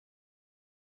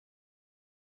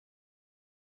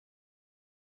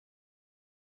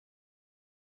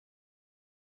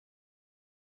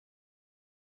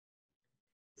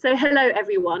So hello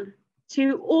everyone.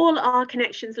 To all our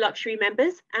Connections Luxury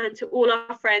members and to all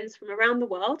our friends from around the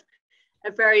world,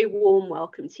 a very warm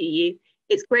welcome to you.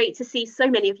 It's great to see so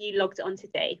many of you logged on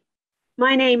today.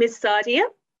 My name is Sadia,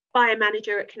 Buyer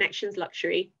Manager at Connections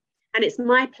Luxury, and it's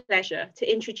my pleasure to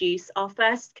introduce our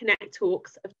first Connect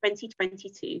Talks of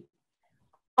 2022.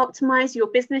 Optimise Your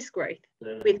Business Growth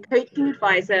with coaching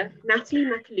advisor Natalie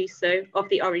Macaluso of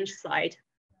the Orange Side.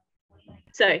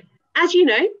 So, as you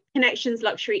know, Connections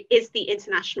Luxury is the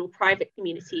international private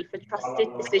community for trusted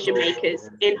decision makers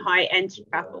in high-end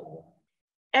travel.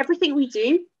 Everything we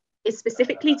do is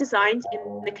specifically designed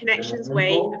in the Connections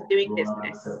way of doing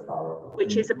business,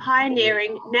 which is a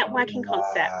pioneering networking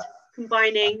concept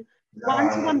combining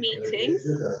one-to-one meetings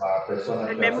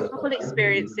and memorable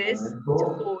experiences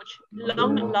to forge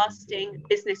long-lasting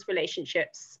business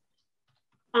relationships.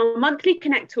 Our monthly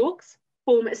Connect Talks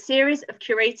form a series of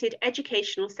curated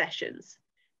educational sessions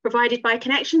provided by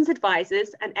Connections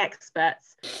advisors and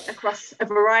experts across a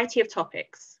variety of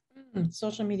topics.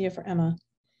 Social media for Emma.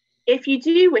 If you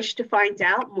do wish to find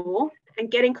out more and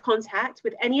get in contact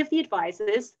with any of the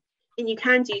advisors, then you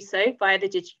can do so via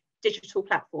the digital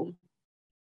platform.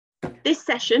 This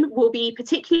session will be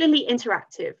particularly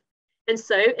interactive, and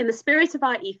so in the spirit of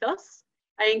our ethos,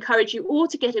 I encourage you all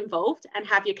to get involved and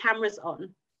have your cameras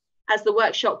on, as the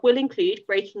workshop will include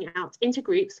breaking out into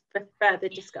groups for further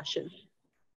discussion.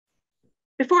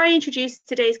 Before I introduce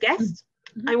today's guest,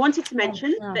 I wanted to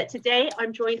mention that today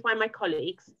I'm joined by my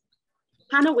colleagues,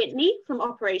 Hannah Whitney from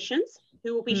Operations,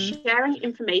 who will be sharing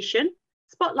information,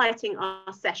 spotlighting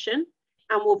our session,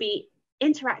 and will be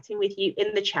interacting with you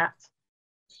in the chat.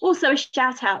 Also a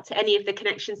shout out to any of the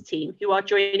Connections team who are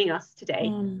joining us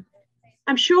today.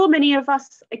 I'm sure many of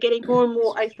us are getting more and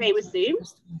more au fait with Zoom,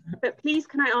 but please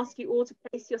can I ask you all to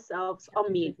place yourselves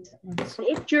on mute. And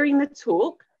if during the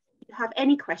talk you have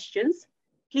any questions,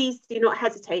 please do not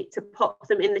hesitate to pop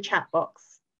them in the chat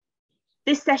box.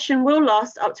 This session will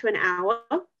last up to an hour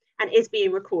and is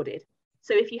being recorded.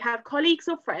 So if you have colleagues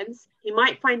or friends who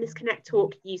might find this Connect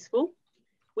Talk useful,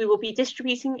 we will be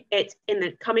distributing it in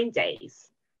the coming days.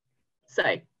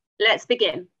 So let's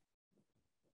begin.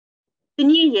 The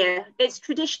new year, it's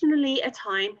traditionally a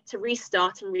time to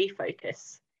restart and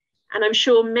refocus. And I'm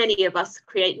sure many of us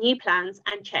create new plans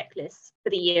and checklists for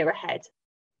the year ahead.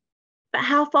 But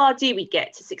how far do we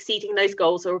get to succeeding those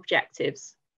goals or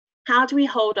objectives? How do we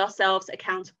hold ourselves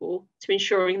accountable to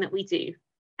ensuring that we do?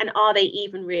 And are they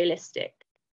even realistic?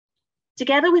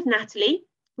 Together with Natalie,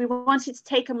 we wanted to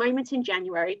take a moment in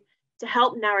January to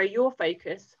help narrow your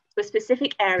focus to a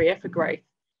specific area for growth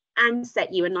and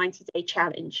set you a 90-day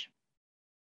challenge.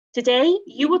 Today,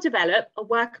 you will develop a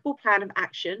workable plan of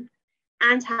action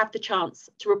and have the chance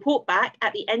to report back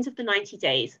at the end of the 90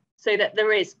 days so that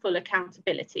there is full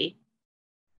accountability.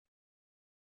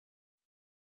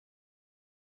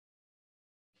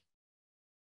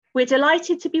 We're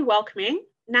delighted to be welcoming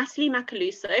Natalie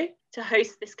Macaluso to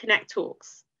host this Connect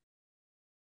Talks.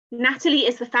 Natalie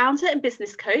is the founder and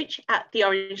business coach at the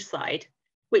Orange Side,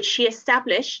 which she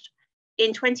established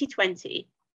in 2020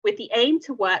 with the aim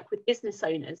to work with business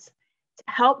owners to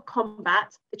help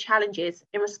combat the challenges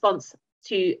in response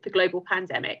to the global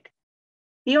pandemic.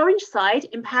 The Orange Side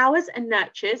empowers and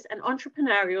nurtures an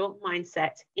entrepreneurial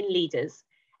mindset in leaders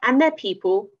and their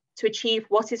people to achieve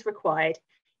what is required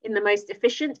in the most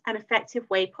efficient and effective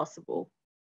way possible.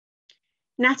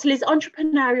 Natalie's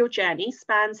entrepreneurial journey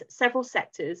spans several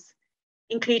sectors,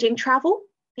 including travel,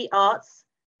 the arts,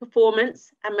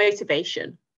 performance, and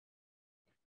motivation.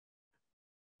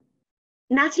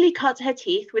 Natalie cut her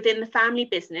teeth within the family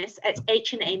business at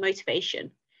H&A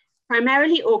Motivation,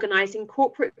 primarily organising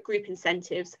corporate group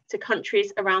incentives to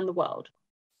countries around the world.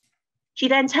 She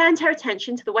then turned her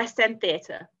attention to the West End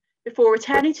Theatre before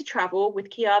returning to travel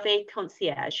with Chiave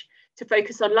Concierge to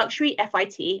focus on luxury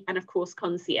FIT and of course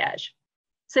concierge.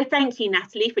 So thank you,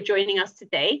 Natalie, for joining us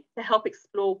today to help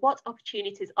explore what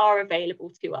opportunities are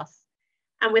available to us.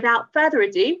 And without further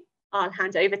ado, I'll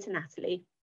hand over to Natalie.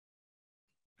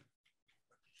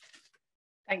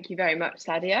 Thank you very much,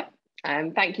 Sadia.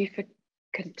 Thank you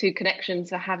to Connections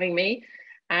for having me.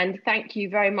 And thank you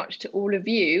very much to all of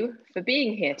you for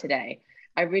being here today.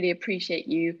 I really appreciate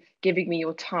you giving me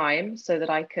your time so that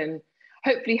I can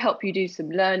hopefully help you do some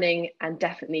learning and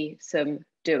definitely some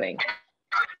doing.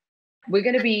 We're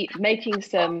going to be making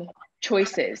some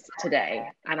choices today.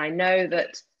 And I know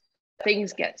that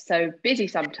things get so busy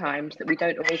sometimes that we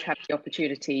don't always have the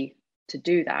opportunity to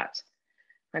do that.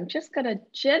 I'm just going to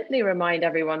gently remind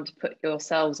everyone to put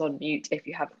yourselves on mute if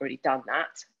you haven't already done that,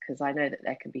 because I know that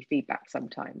there can be feedback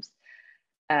sometimes.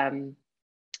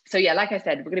 So yeah, like I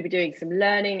said, we're going to be doing some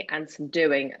learning and some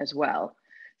doing as well.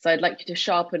 So I'd like you to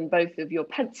sharpen both of your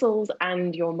pencils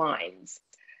and your minds.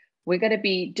 We're going to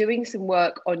be doing some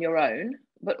work on your own,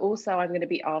 but also I'm going to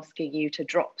be asking you to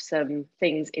drop some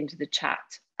things into the chat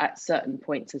at certain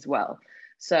points as well.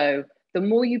 So the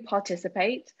more you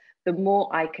participate, the more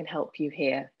I can help you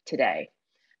here today.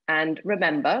 And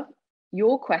remember,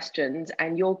 your questions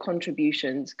and your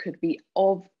contributions could be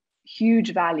of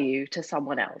huge value to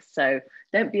someone else. So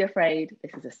don't be afraid,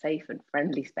 this is a safe and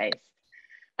friendly space.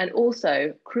 And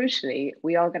also, crucially,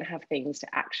 we are going to have things to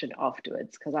action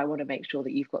afterwards, because I want to make sure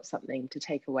that you've got something to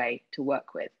take away to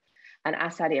work with. And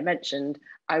as Sadia mentioned,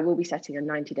 I will be setting a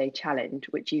 90-day challenge,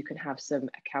 which you can have some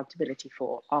accountability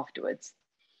for afterwards.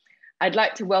 I'd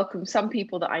like to welcome some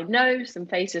people that I know, some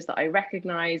faces that I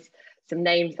recognize, some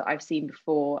names that I've seen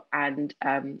before, and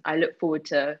I look forward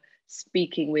to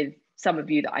speaking with some of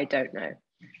you that I don't know.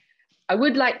 I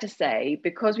would like to say,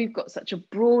 because we've got such a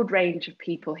broad range of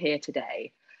people here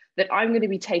today, that I'm going to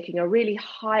be taking a really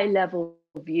high level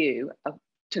view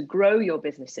to grow your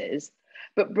businesses,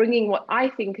 but bringing what I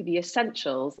think are the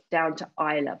essentials down to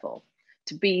eye level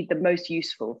to be the most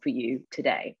useful for you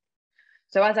today.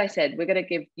 So as I said, we're going to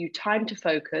give you time to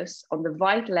focus on the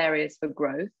vital areas for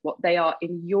growth, what they are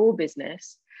in your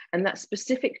business, and that's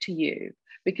specific to you,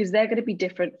 because they're going to be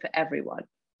different for everyone.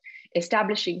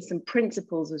 Establishing some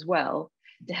principles as well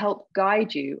to help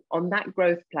guide you on that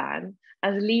growth plan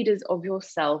as leaders of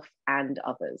yourself and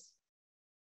others.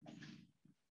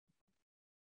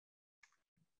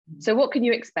 So what can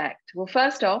you expect? Well,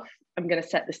 first off, I'm going to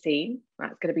set the scene.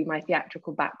 That's going to be my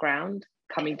theatrical background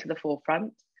coming to the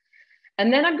forefront.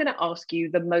 And then I'm going to ask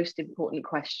you the most important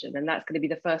question, and that's going to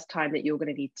be the first time that you're going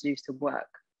to need to do some work.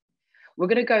 We're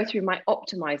going to go through my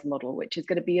Optimise model, which is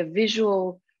going to be a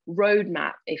visual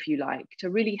roadmap, if you like,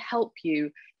 to really help you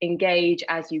engage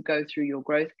as you go through your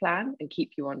growth plan and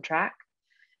keep you on track.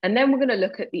 And then we're going to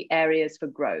look at the areas for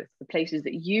growth, the places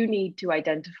that you need to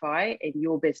identify in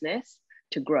your business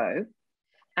to grow,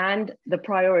 and the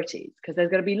priorities, because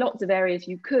there's going to be lots of areas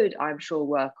you could, I'm sure,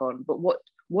 work on, but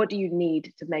what do you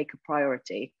need to make a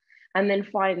priority? And then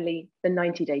finally, the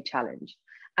 90-day challenge.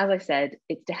 As I said,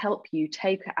 it's to help you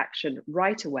take action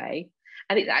right away.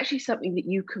 And it's actually something that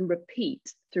you can repeat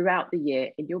throughout the year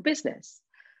in your business.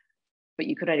 But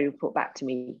you could only report back to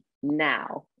me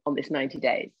now on this 90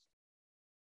 days.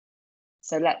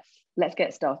 So let's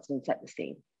get started and set the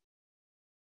scene.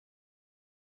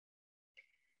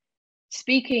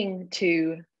 Speaking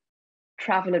to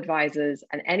travel advisors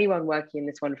and anyone working in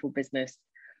this wonderful business,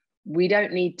 we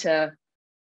don't need to,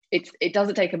 it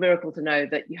doesn't take a miracle to know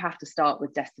that you have to start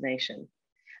with destination.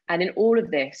 And in all of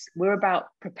this, we're about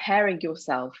preparing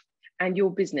yourself and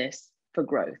your business for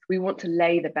growth. We want to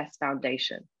lay the best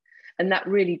foundation. And that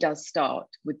really does start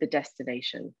with the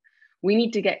destination. We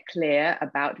need to get clear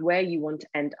about where you want to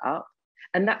end up,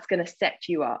 and that's going to set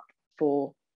you up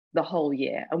for the whole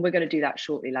year. And we're going to do that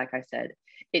shortly, like I said.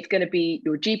 It's going to be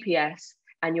your GPS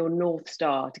and your North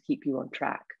Star to keep you on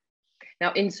track.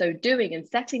 Now, in so doing and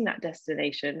setting that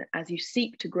destination, as you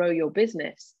seek to grow your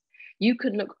business, you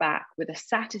can look back with a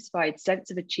satisfied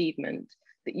sense of achievement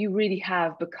that you really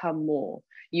have become more.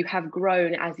 You have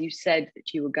grown as you said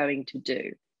that you were going to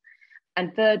do.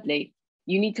 And thirdly,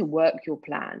 you need to work your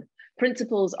plan.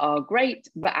 Principles are great,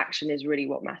 but action is really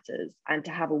what matters. And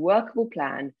to have a workable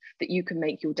plan that you can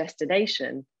make your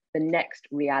destination the next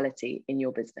reality in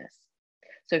your business.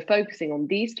 So focusing on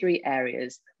these three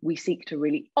areas, we seek to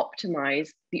really optimize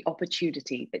the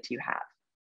opportunity that you have.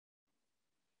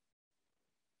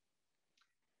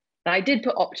 Now, I did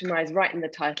put optimize right in the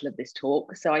title of this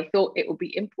talk, so I thought it would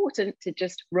be important to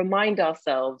just remind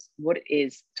ourselves what it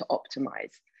is to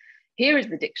optimize. Here is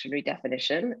the dictionary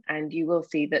definition, and you will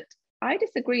see that I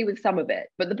disagree with some of it,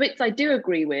 but the bits I do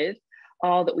agree with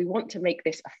are that we want to make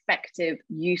this effective,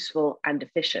 useful, and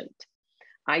efficient.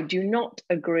 I do not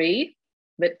agree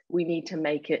that we need to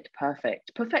make it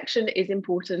perfect. Perfection is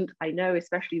important, I know,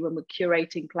 especially when we're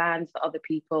curating plans for other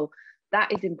people,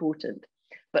 that is important.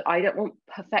 But I don't want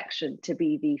perfection to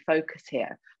be the focus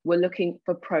here. We're looking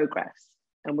for progress,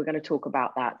 and we're going to talk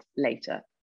about that later.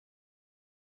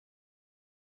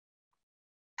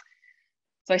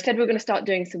 So I said we're going to start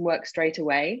doing some work straight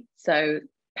away. So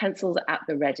pencils are at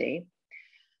the ready.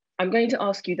 I'm going to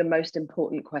ask you the most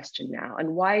important question now.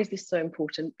 And why is this so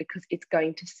important? Because it's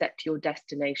going to set your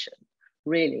destination,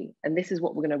 really. And this is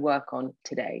what we're going to work on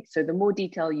today. So the more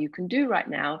detail you can do right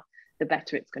now, the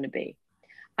better it's going to be.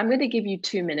 I'm going to give you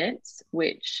 2 minutes,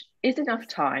 which is enough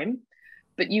time,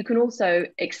 but you can also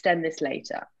extend this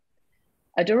later.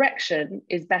 A direction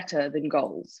is better than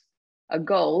goals. A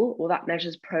goal, well, that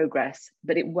measures progress,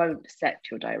 but it won't set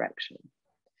your direction.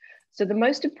 So the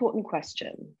most important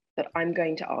question that I'm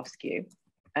going to ask you.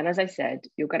 And as I said,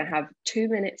 you're going to have 2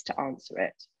 minutes to answer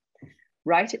it.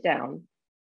 Write it down.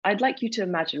 I'd like you to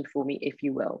imagine for me, if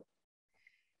you will,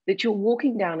 that you're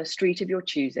walking down a street of your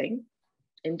choosing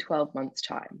in 12 months'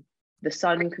 time. The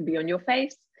sun can be on your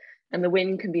face and the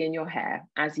wind can be in your hair,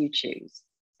 as you choose.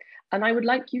 And I would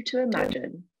like you to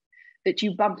imagine that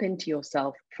you bump into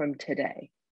yourself from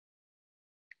today.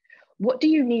 What do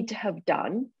you need to have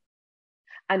done?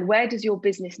 And where does your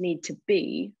business need to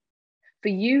be for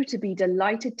you to be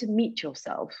delighted to meet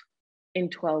yourself in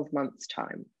 12 months'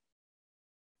 time?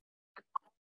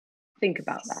 Think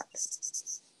about that.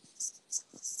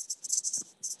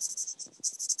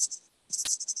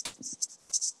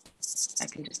 I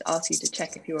can just ask you to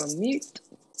check if you're on mute.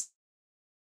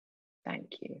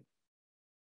 Thank you.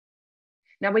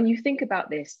 Now, when you think about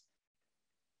this,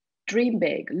 dream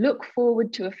big, look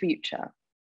forward to a future.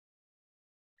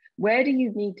 What do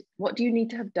you need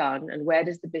to have done, and where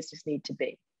does the business need to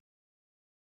be?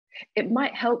 It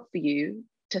might help for you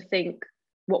to think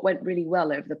what went really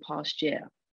well over the past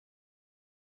year.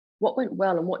 What went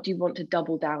well and what do you want to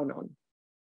double down on?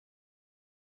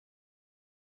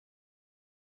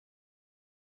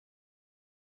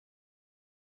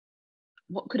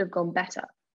 What could have gone better?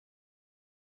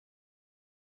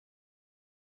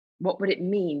 What would it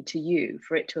mean to you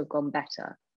for it to have gone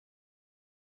better?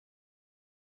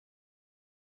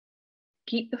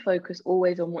 Keep the focus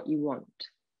always on what you want.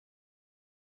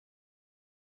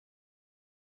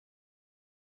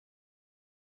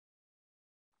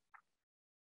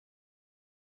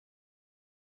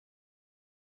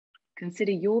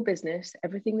 Consider your business,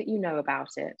 everything that you know about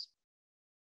it,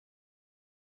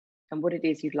 and what it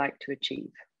is you'd like to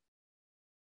achieve.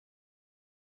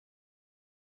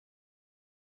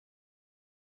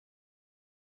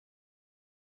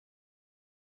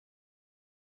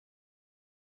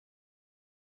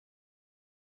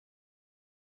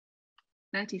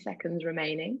 "30 seconds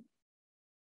remaining.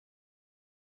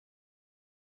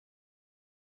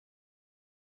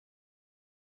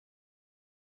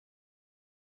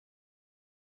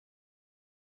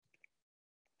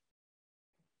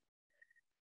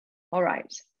 All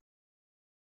right.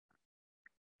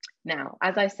 Now,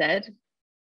 as I said,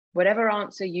 whatever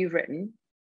answer you've written,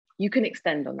 you can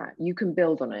extend on that, you can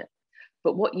build on it.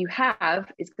 But what you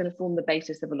have is going to form the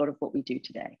basis of a lot of what we do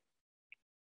today.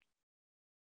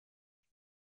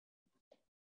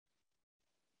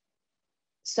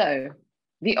 So,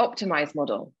 the Optimise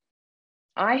model.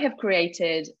 I have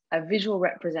created a visual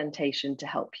representation to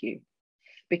help you,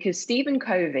 because Stephen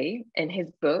Covey, in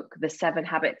his book, The 7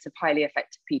 Habits of Highly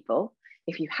Effective People,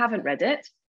 if you haven't read it,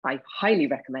 I highly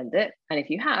recommend it. And if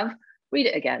you have, read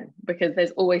it again, because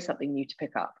there's always something new to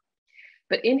pick up.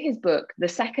 But in his book, the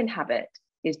second habit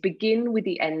is begin with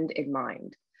the end in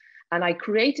mind. And I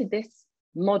created this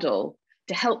model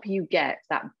to help you get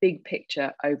that big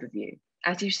picture overview.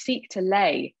 As you seek to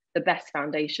lay the best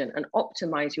foundation and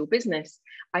optimize your business,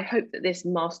 I hope that this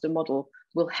master model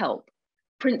will help.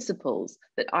 Principles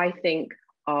that I think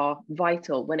are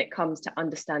vital when it comes to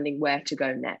understanding where to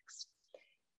go next.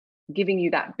 Giving you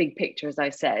that big picture, as I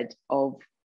said, of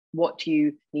what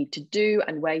you need to do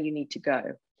and where you need to go.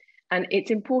 And it's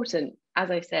important,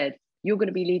 as I said, you're going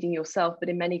to be leading yourself, but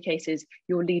in many cases,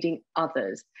 you're leading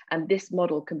others. And this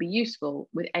model can be useful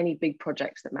with any big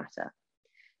projects that matter.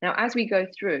 Now, as we go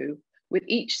through, with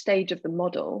each stage of the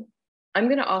model, I'm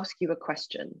going to ask you a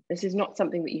question. This is not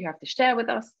something that you have to share with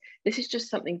us. This is just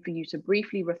something for you to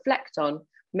briefly reflect on.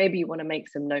 Maybe you want to make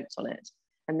some notes on it.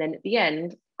 And then at the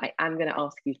end, I am going to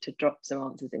ask you to drop some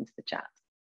answers into the chat.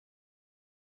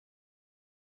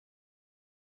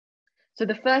 So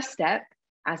the first step,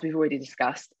 as we've already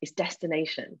discussed, is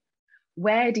destination.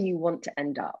 Where do you want to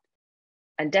end up?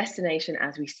 And destination,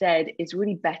 as we said, is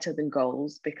really better than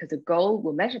goals, because a goal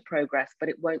will measure progress, but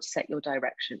it won't set your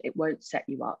direction. It won't set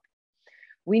you up.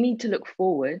 We need to look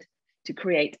forward to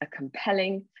create a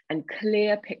compelling and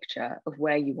clear picture of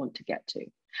where you want to get to.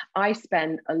 I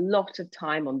spend a lot of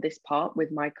time on this part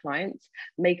with my clients,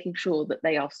 making sure that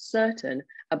they are certain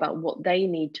about what they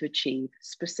need to achieve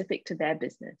specific to their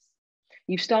business.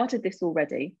 You've started this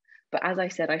already, but as I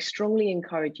said, I strongly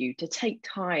encourage you to take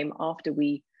time after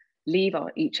we leave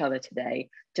each other today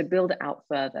to build it out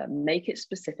further, make it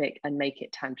specific and make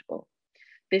it tangible.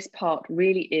 This part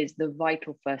really is the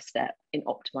vital first step in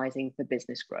optimizing for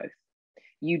business growth.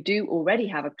 You do already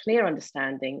have a clear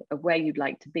understanding of where you'd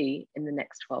like to be in the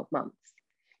next 12 months.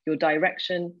 Your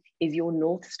direction is your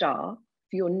North Star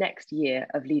for your next year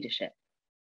of leadership.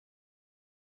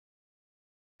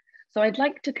 So I'd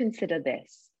like to consider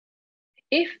this.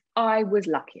 If I was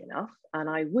lucky enough, and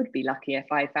I would be lucky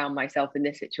if I found myself in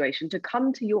this situation, to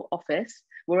come to your office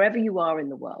wherever you are in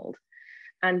the world,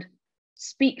 and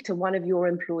speak to one of your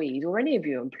employees or any of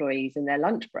your employees in their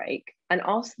lunch break and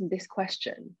ask them this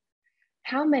question: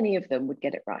 how many of them would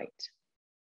get it right?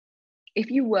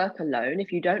 If you work alone,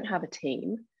 if you don't have a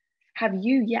team, have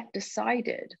you yet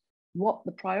decided what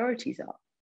the priorities are?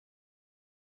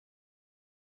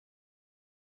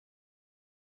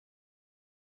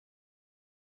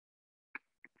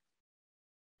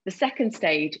 The second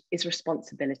stage is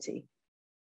responsibility.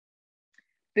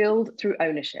 Build through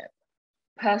ownership,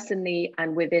 personally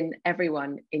and within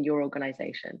everyone in your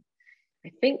organization.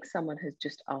 I think someone has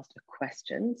just asked a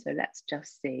question, so let's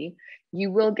just see. You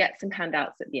will get some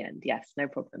handouts at the end. Yes, no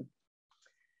problem.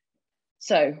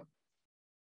 So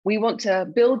we want to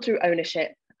build through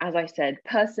ownership, as I said,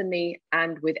 personally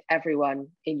and with everyone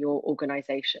in your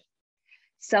organization.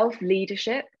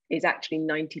 Self-leadership is actually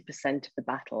 90% of the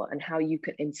battle, and how you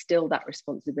can instill that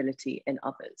responsibility in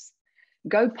others.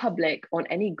 Go public on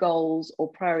any goals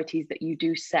or priorities that you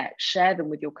do set. Share them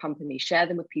with your company, share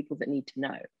them with people that need to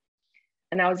know.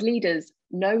 And now as leaders,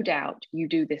 no doubt you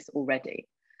do this already,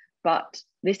 but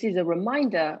this is a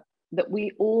reminder that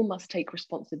we all must take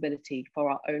responsibility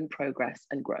for our own progress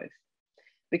and growth.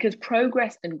 Because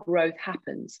progress and growth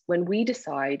happens when we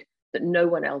decide that no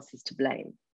one else is to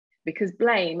blame. Because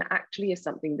blame actually is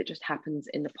something that just happens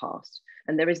in the past,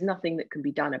 and there is nothing that can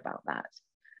be done about that.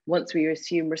 Once we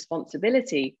assume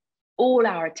responsibility, all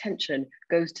our attention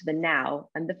goes to the now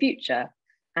and the future.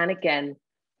 And again,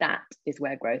 that is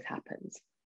where growth happens.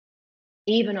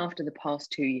 Even after the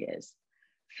past 2 years,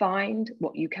 find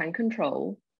what you can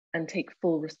control and take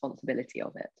full responsibility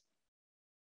of it.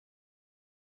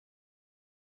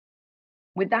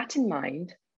 With that in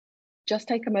mind, just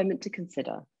take a moment to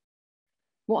consider,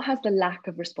 what has the lack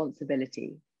of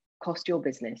responsibility cost your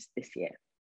business this year?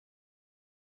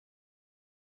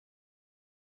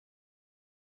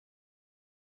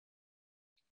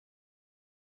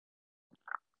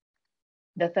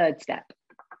 The third step,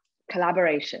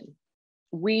 collaboration.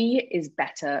 We is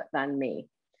better than me.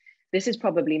 This is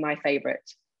probably my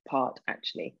favorite part,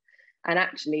 actually. And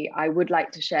actually, I would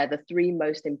like to share the 3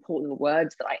 most important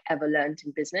words that I ever learned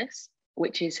in business,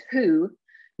 which is who,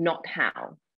 not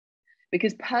how.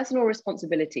 Because personal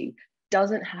responsibility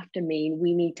doesn't have to mean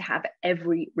we need to have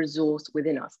every resource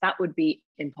within us. That would be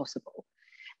impossible.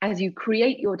 As you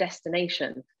create your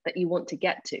destination that you want to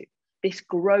get to, this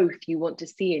growth you want to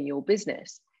see in your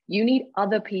business, you need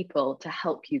other people to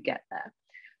help you get there.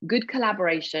 Good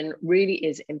collaboration really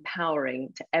is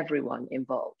empowering to everyone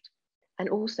involved. And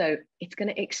also, it's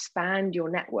going to expand your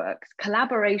networks.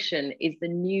 Collaboration is the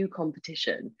new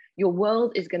competition. Your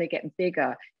world is going to get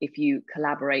bigger if you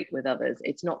collaborate with others.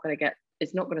 It's not going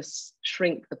to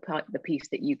shrink the piece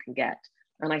that you can get.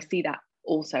 And I see that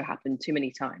also happen too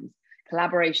many times.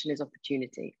 Collaboration is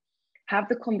opportunity. Have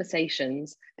the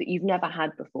conversations that you've never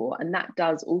had before. And that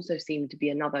does also seem to be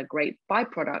another great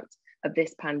byproduct of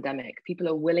this pandemic. People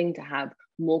are willing to have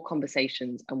more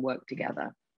conversations and work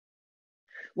together.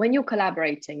 When you're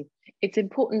collaborating, it's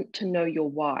important to know your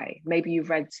why. Maybe you've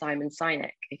read Simon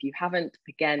Sinek. If you haven't,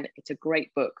 again, it's a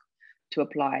great book to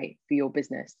apply for your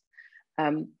business.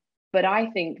 But I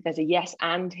think there's a yes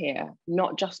and here,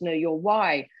 not just know your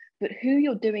why, but who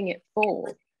you're doing it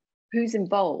for, who's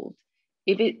involved.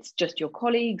 If it's just your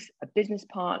colleagues, a business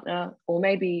partner, or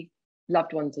maybe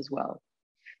loved ones as well.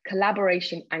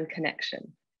 Collaboration and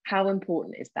connection. How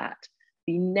important is that?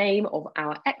 The name of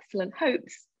our excellent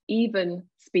hopes even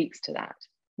speaks to that.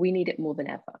 We need it more than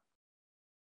ever.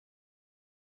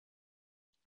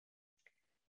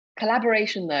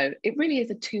 Collaboration, though, it really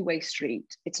is a two-way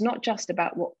street. It's not just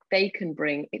about what they can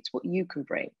bring, it's what you can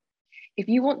bring. If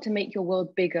you want to make your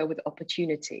world bigger with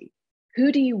opportunity,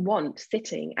 who do you want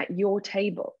sitting at your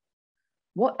table?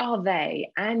 What are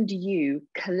they and you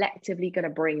collectively going to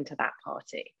bring to that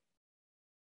party?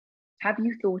 Have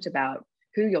you thought about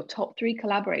who your top 3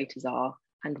 collaborators are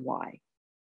and why?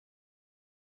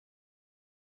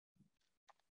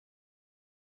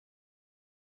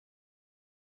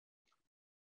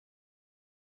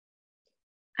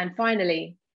 And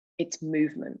finally, it's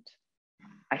movement.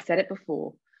 I said it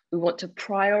before, we want to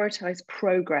prioritize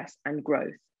progress and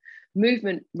growth.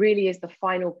 Movement really is the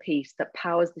final piece that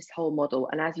powers this whole model.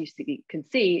 And as you can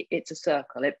see, it's a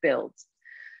circle, it builds.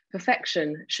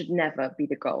 Perfection should never be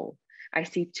the goal. I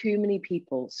see too many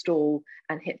people stall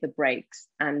and hit the brakes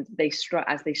and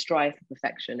as they strive for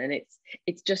perfection, and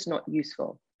it's just not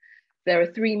useful. There are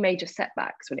 3 major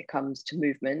setbacks when it comes to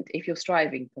movement if you're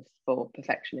striving for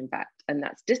perfection, in fact, and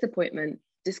that's disappointment,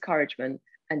 discouragement,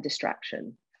 and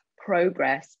distraction.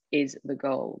 Progress is the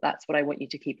goal. That's what I want you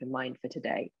to keep in mind for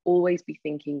today. Always be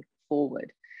thinking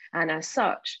forward. And as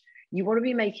such, You want to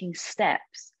be making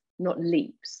steps, not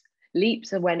leaps.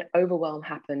 Leaps are when overwhelm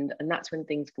happened, and that's when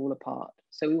things fall apart.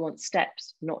 So we want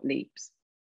steps, not leaps.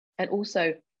 And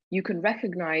also, you can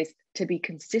recognize to be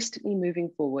consistently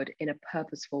moving forward in a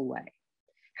purposeful way.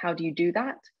 How do you do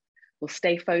that? Well,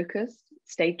 stay focused,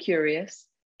 stay curious,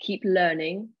 keep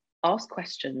learning, ask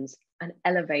questions, and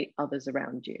elevate others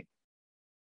around you.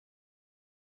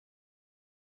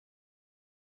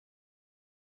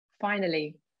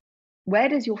 Finally, where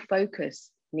does your focus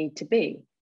need to be?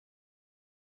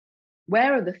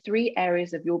 Where are the 3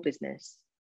 areas of your business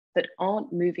that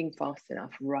aren't moving fast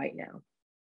enough right now?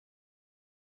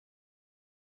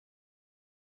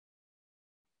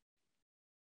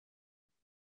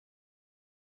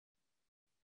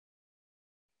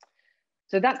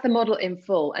 So that's the model in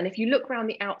full. And if you look around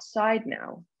the outside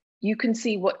now, you can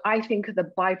see what I think are the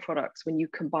byproducts when you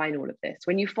combine all of this.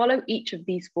 When you follow each of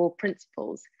these 4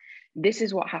 principles, this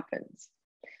is what happens.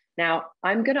 Now,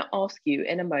 I'm going to ask you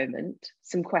in a moment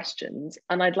some questions,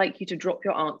 and I'd like you to drop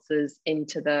your answers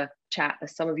into the chat,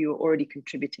 as some of you are already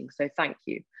contributing. So thank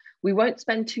you. We won't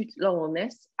spend too long on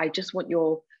this. I just want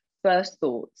your first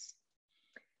thoughts.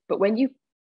 But when you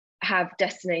have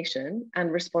destination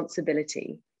and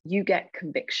responsibility, you get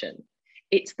conviction.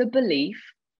 It's the belief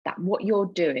that what you're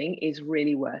doing is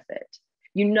really worth it.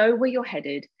 You know where you're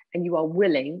headed and you are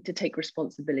willing to take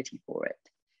responsibility for it.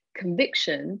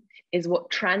 Conviction is what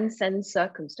transcends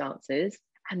circumstances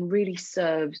and really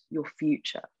serves your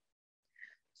future.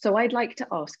 So I'd like to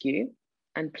ask you,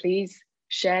 and please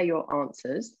share your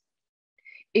answers.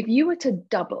 If you were to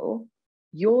double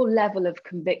your level of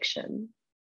conviction,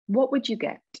 what would you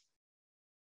get?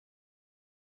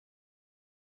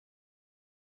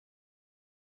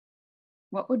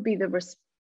 What would be the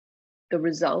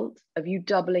result of you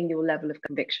doubling your level of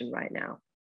conviction right now?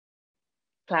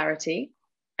 Clarity,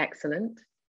 excellent.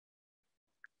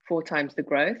 4 times the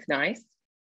growth, nice.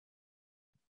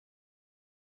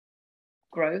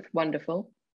 Growth, wonderful.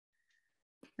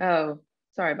 Oh,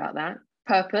 sorry about that.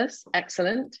 Purpose,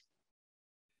 excellent.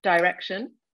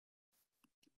 Direction.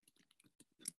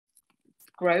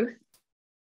 Growth.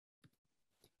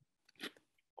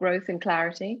 Growth and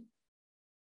clarity.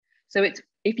 So it's,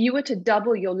 if you were to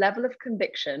double your level of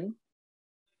conviction,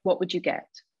 what would you get?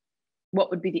 What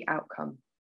would be the outcome?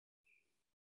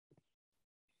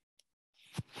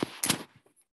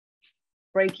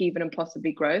 Break even and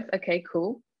possibly growth. Okay,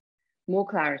 cool. More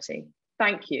clarity.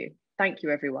 Thank you. Thank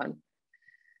you, everyone.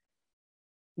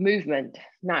 Movement,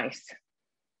 nice.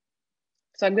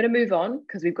 So I'm going to move on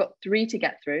because we've got 3 to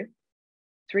get through,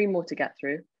 3 more to get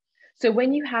through. So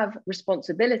when you have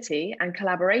responsibility and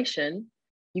collaboration,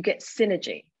 you get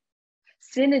synergy.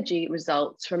 Synergy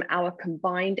results from our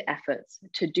combined efforts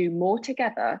to do more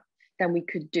together than we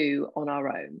could do on our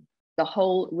own. The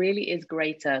whole really is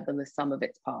greater than the sum of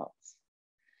its parts.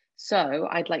 So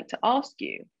I'd like to ask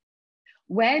you,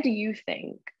 where do you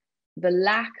think the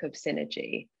lack of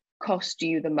synergy cost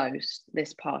you the most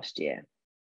this past year?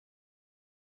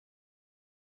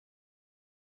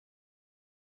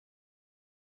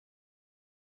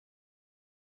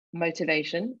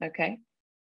 Motivation, okay.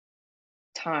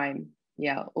 Time,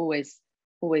 yeah, always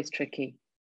tricky.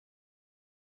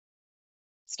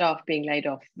 Staff being laid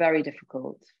off, very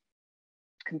difficult.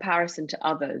 Comparison to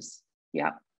others,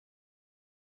 yeah.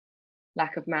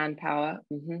 Lack of manpower,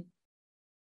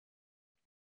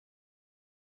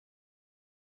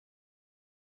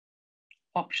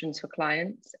 Options for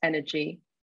clients, energy.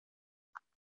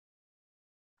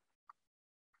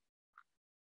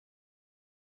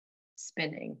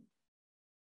 Spinning.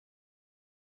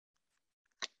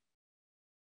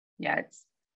 Yeah,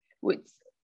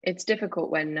 it's difficult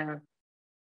when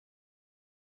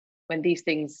these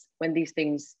things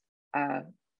are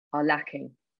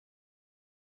lacking.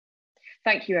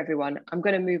 Thank you, everyone. I'm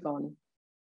going to move on.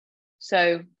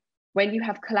 So when you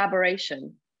have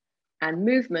collaboration and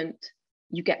movement,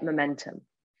 you get momentum.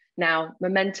 Now,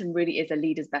 momentum really is a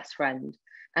leader's best friend,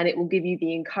 and it will give you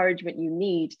the encouragement you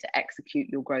need to execute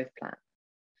your growth plan.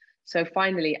 So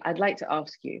finally, I'd like to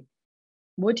ask you,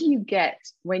 what do you get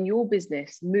when your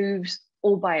business moves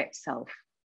all by itself?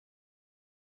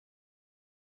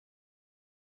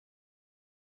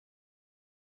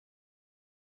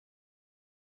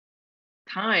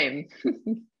 Time.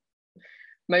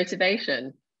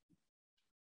 Motivation.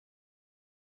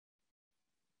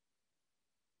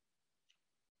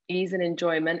 Ease and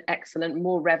enjoyment, excellent.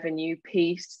 More revenue,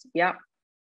 peace, yep.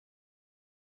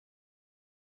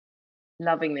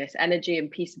 Loving this. Energy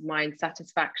and peace of mind,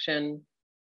 satisfaction.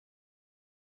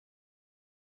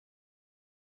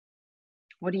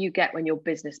 What do you get when your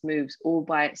business moves all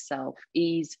by itself?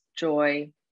 Ease,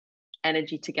 joy,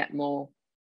 energy to get more.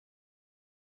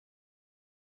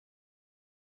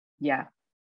 Yeah.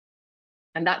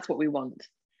 And that's what we want.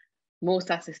 More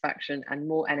satisfaction and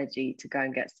more energy to go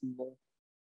and get some more.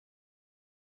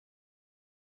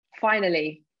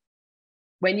 Finally,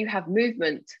 when you have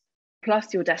movement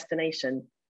plus your destination,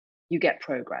 you get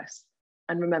progress.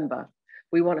 And remember,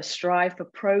 we want to strive for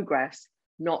progress,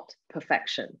 not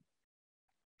perfection.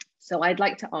 So I'd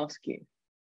like to ask you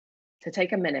to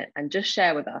take a minute and just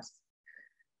share with us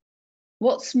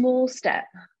what small step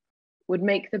would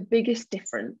make the biggest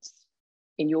difference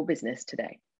in your business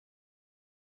today.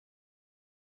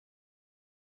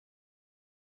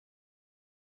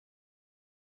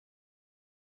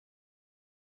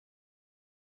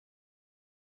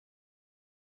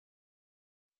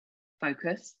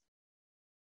 Focus.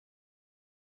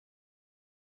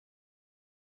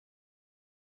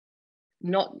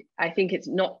 Not, I think it's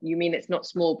not, you mean it's not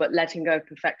small, but letting go of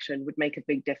perfection would make a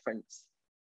big difference,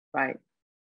 right?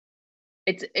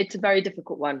 It's a very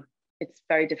difficult one. It's a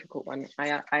very difficult one.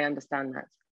 I understand that.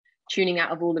 Tuning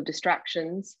out of all the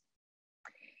distractions.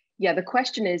 Yeah, the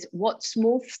question is, what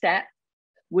small step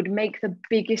would make the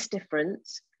biggest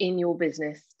difference in your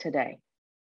business today?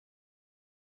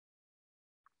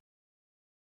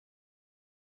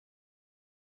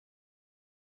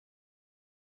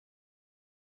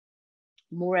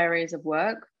 More areas of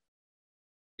work?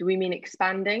 Do we mean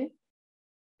expanding,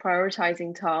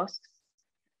 prioritizing tasks,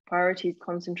 priorities,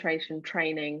 concentration,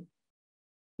 training?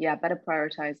 Yeah, better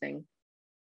prioritizing.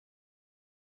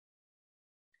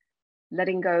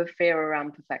 Letting go of fear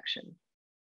around perfection.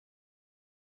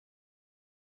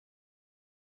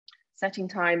 Setting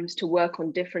times to work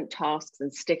on different tasks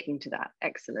and sticking to that.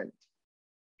 Excellent.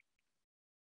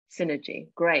 Synergy,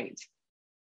 great.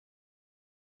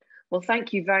 Well,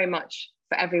 thank you very much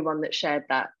for everyone that shared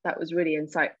that. That was really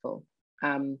insightful.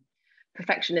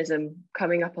 Perfectionism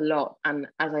coming up a lot. And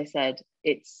as I said,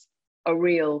 it's a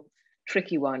real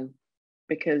tricky one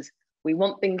because we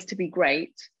want things to be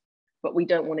great, but we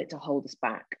don't want it to hold us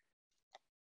back.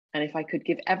 And if I could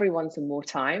give everyone some more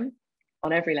time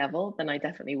on every level, then I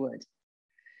definitely would.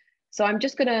 So I'm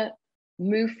just going to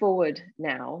move forward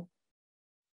now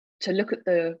to look at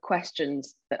the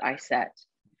questions that I set.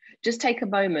 Just take a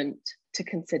moment to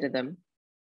consider them.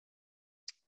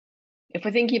 If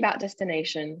we're thinking about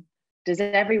destination, does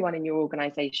everyone in your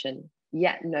organization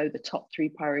yet know the top 3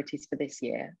 priorities for this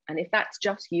year? And if that's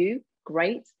just you,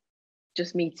 great,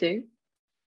 just me too.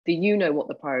 Do you know what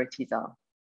the priorities are?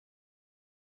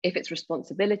 If it's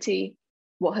responsibility,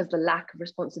 what has the lack of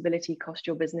responsibility cost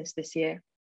your business this year?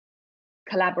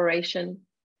 Collaboration,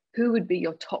 who would be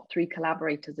your top 3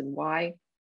 collaborators and why?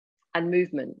 And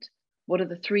movement, what are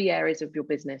the 3 areas of your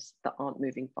business that aren't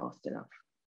moving fast enough?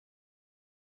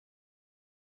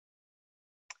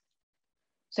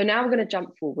 So now we're going to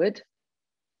jump forward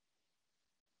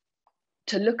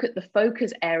to look at the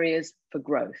focus areas for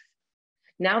growth.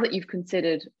 Now that you've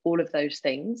considered all of those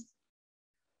things,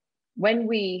 when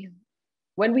we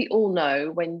all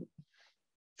know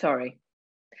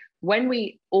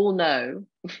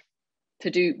to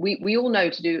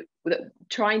do,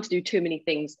 trying to do too many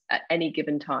things at any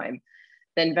given time,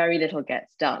 then very little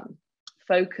gets done.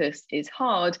 Focus is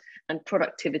hard and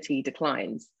productivity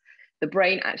declines. The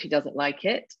brain actually doesn't like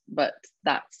it, but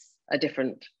that's a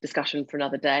different discussion for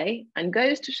another day, and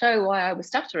goes to show why I was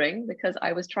stuttering, because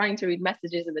I was trying to read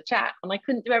messages in the chat and I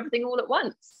couldn't do everything all at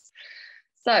once.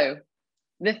 So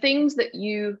the things that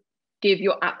you give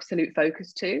your absolute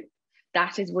focus to,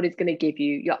 that is what is going to give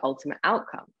you your ultimate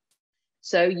outcome.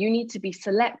 So you need to be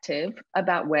selective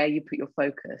about where you put your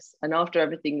focus. And after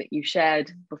everything that you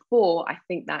shared before, I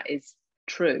think that is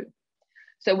true.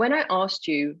 So when I asked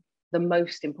you the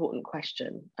most important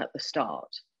question at the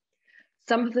start,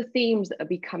 some of the themes that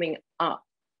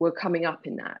were coming up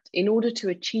in that. In order to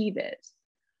achieve it,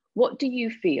 what do you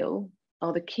feel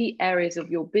are the key areas of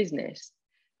your business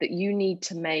that you need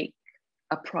to make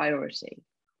a priority?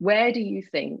 Where do you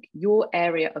think your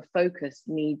area of focus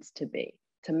needs to be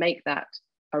to make that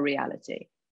a reality?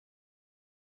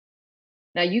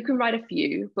 Now you can write a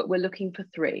few, but we're looking for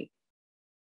 3.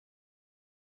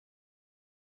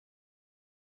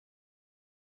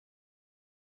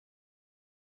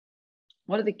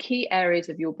 What are the key areas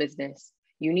of your business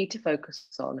you need to focus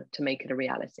on to make it a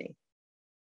reality?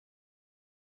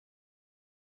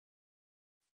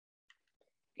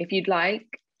 If you'd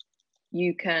like,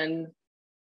 you can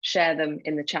share them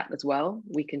in the chat as well.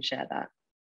 We can share that.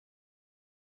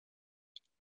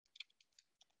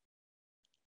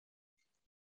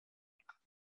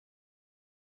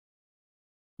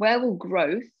 Where will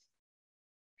growth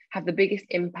have the biggest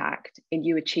impact in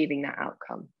you achieving that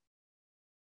outcome?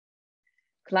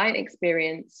 Client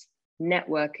experience,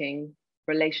 networking,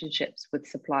 relationships with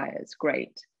suppliers,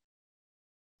 great.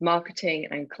 Marketing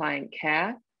and client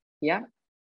care, yeah.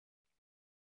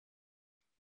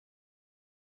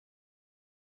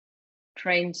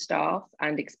 Trained staff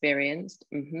and experienced,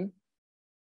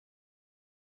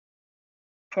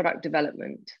 Product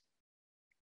development.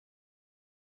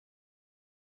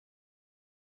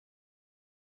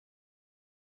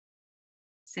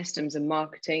 Systems and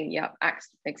marketing, yeah.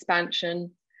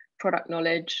 Expansion, product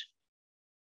knowledge,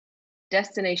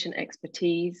 destination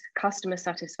expertise, customer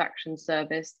satisfaction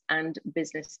service, and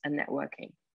business and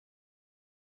networking.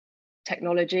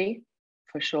 Technology,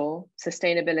 for sure.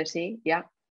 Sustainability, yeah.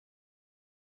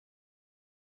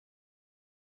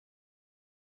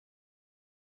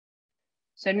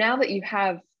 So now that you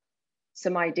have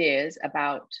some ideas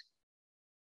about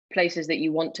places that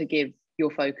you want to give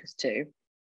your focus to,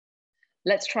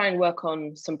 let's try and work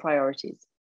on some priorities.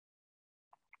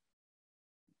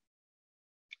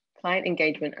 Client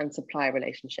engagement and supplier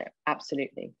relationship,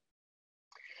 absolutely.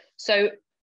 So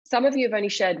some of you have only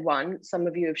shared one, some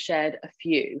of you have shared a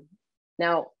few.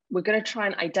 Now we're going to try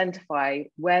and identify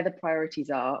where the priorities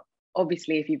are.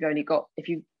 Obviously, if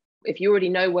you already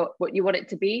know what you want it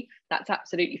to be, that's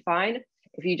absolutely fine.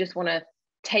 If you just want to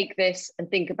take this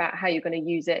and think about how you're going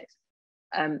to use it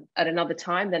at another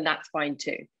time, then that's fine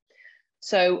too.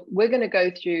 So we're going to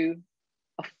go through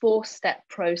a 4-step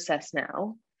process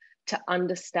now to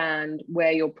understand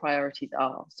where your priorities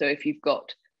are. So if you've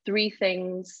got 3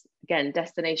 things, again,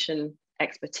 destination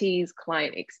expertise,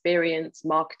 client experience,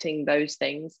 marketing, those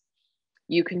things,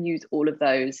 you can use all of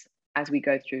those as we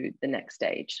go through the next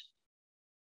stage.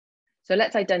 So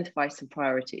let's identify some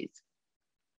priorities.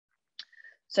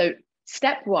 So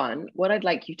step 1, what I'd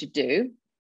like you to do,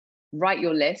 write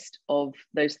your list of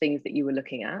those things that you were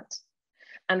looking at.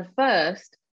 And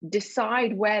first,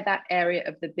 decide where that area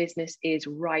of the business is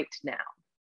right now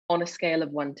on a scale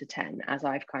of 1 to 10, as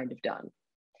I've kind of done.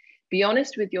 Be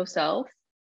honest with yourself,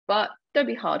 but don't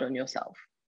be hard on yourself.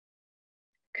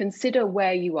 Consider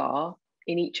where you are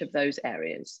in each of those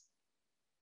areas.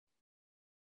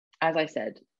 As I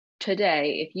said,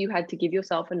 today, if you had to give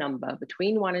yourself a number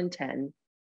between 1 and 10,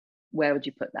 where would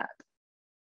you put that?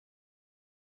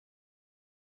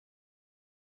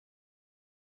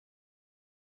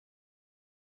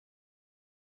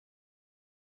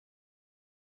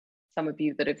 Some of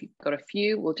you that have got a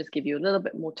few, we'll just give you a little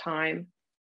bit more time.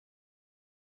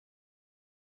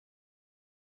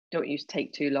 Don't use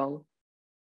take too long.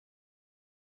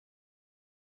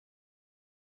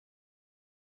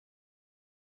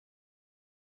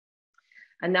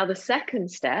 And now the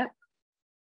second step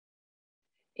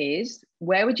is,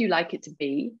 where would you like it to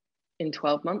be in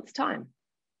 12 months' time?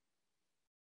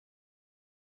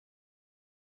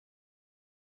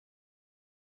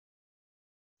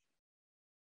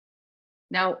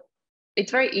 Now,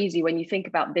 it's very easy when you think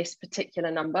about this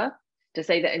particular number to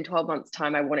say that in 12 months'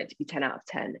 time, I want it to be 10 out of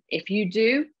 10. If you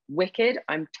do, wicked,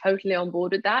 I'm totally on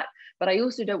board with that. But I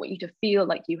also don't want you to feel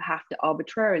like you have to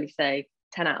arbitrarily say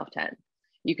 10 out of 10.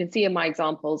 You can see in my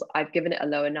examples, I've given it a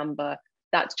lower number.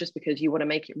 That's just because you want to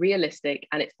make it realistic,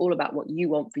 and it's all about what you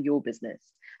want for your business.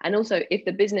 And also, if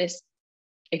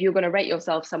you're going to rate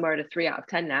yourself somewhere at a 3 out of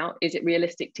 10 now, is it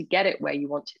realistic to get it where you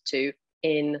want it to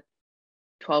in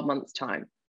 12 months' time?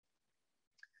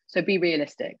 So be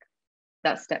realistic.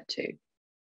 That's step 2.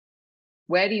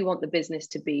 Where do you want the business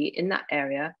to be in that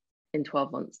area in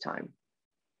 12 months' time?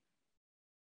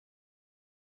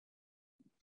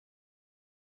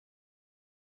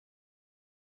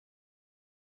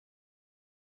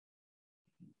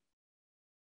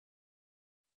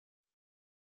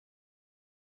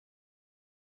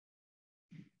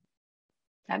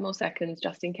 Ten more seconds,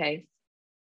 just in case.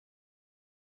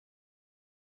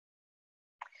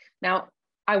 Now,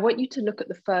 I want you to look at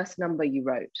the first number you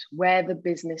wrote, where the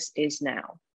business is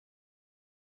now.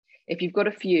 If you've got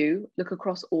a few, look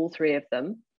across all 3 of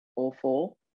them, or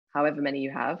 4, however many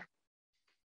you have.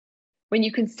 When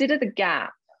you consider the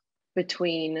gap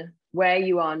between where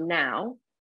you are now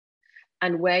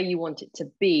and where you want it to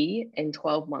be in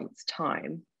 12 months'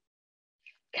 time,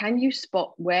 can you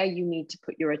spot where you need to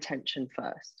put your attention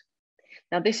first?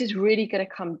 Now, this is really going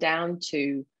to come down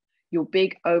to your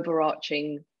big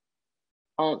overarching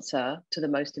answer to the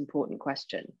most important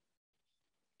question.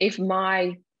 If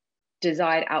my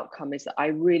desired outcome is that I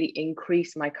really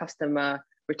increase my customer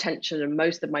retention and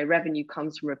most of my revenue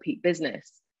comes from repeat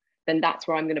business, then that's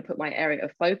where I'm going to put my area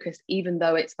of focus, even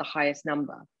though it's the highest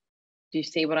number. Do you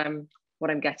see what I'm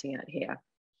getting at here?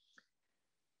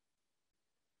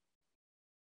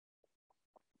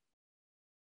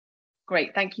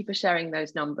 Great, thank you for sharing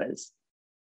those numbers.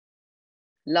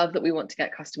 Love that we want to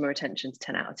get customer retention to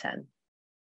 10 out of 10.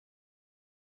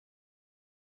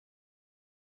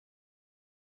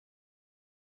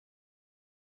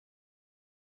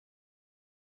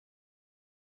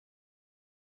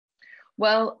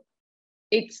 Well,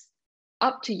 it's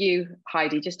up to you,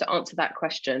 Heidi, just to answer that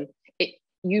question.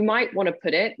 You might want to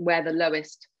put it where the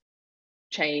lowest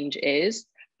change is,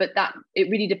 but that it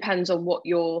really depends on what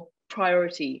your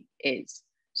priority is.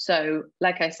 So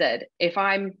like I said, if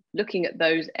I'm looking at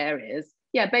those areas,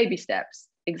 yeah, baby steps,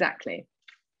 exactly.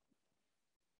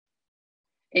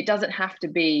 It doesn't have to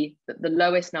be that the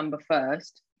lowest number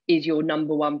first is your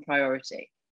number one priority,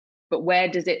 but where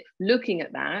does it, looking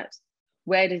at that,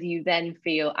 where do you then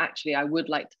feel, actually, I would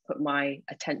like to put my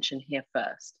attention here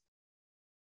first?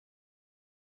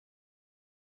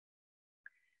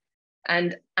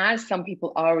 And as some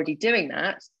people are already doing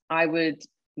that, I would,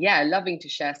 loving to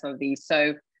share some of these.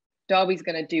 So Darby's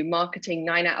going to do marketing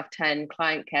 9 out of 10,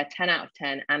 client care 10 out of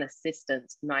 10, and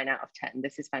assistance 9 out of 10.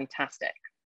 This is fantastic.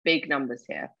 Big numbers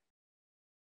here.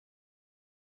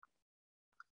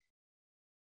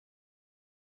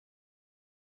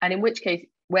 And in which case,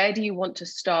 where do you want to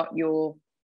start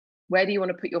where do you want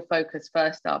to put your focus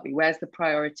first, Darby? Where's the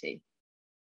priority?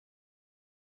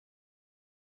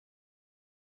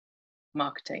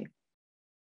 Marketing.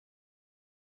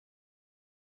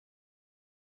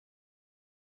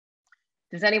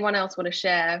 Does anyone else want to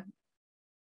share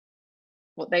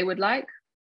what they would like?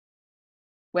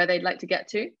 Where they'd like to get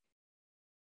to?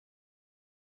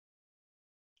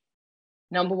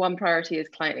 Number one priority is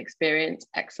client experience.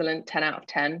 Excellent, 10 out of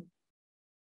 10.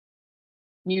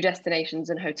 New destinations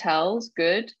and hotels,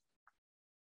 good.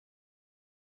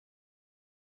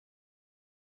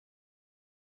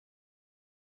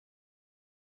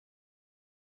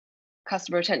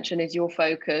 Customer retention is your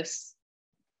focus.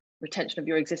 Retention of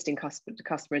your existing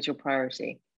customer is your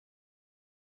priority.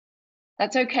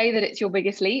 That's okay that it's your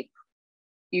biggest leap.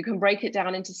 You can break it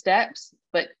down into steps,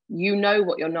 but you know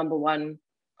what your number one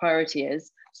priority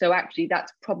is. So actually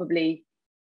that's probably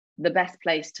the best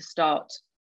place to start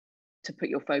to put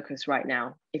your focus right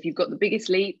now. If you've got the biggest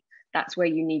leap, that's where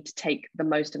you need to take the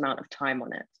most amount of time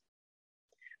on it.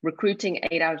 Recruiting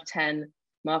 8 out of 10,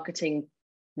 marketing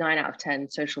 9 out of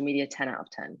 10, social media 10 out of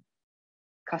 10.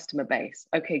 Customer base,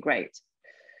 okay, great.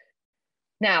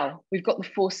 Now we've got the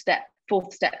fourth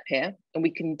step here, and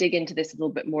we can dig into this a little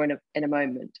bit more in a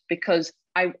moment, because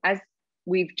as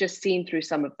we've just seen through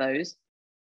some of those,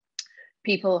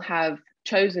 people have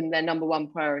chosen their number one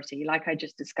priority, like I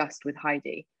just discussed with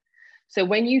Heidi. So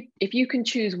if you can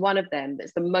choose one of them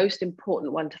that's the most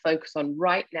important one to focus on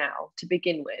right now to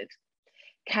begin with,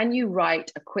 can you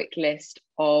write a quick list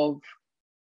of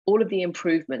all of the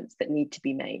improvements that need to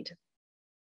be made?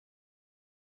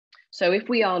 So if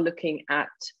we are looking at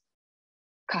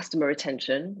customer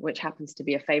retention, which happens to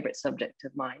be a favorite subject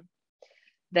of mine,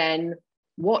 then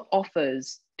what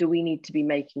offers do we need to be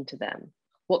making to them?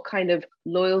 What kind of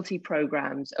loyalty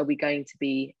programs are we going to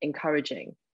be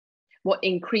encouraging? What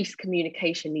increased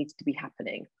communication needs to be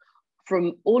happening?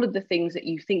 From all of the things that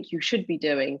you think you should be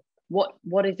doing, what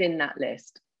is in that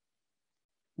list?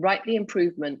 Write the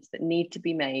improvements that need to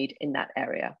be made in that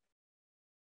area.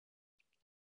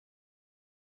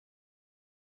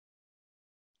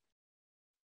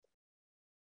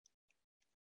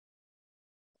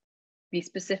 Be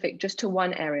specific just to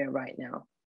one area right now.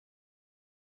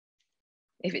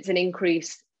 If it's an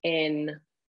increase in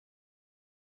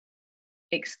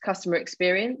customer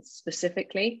experience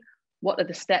specifically, what are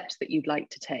the steps that you'd like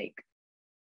to take?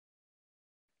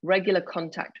 Regular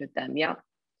contact with them, yeah.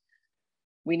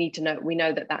 We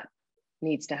know that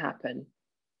needs to happen.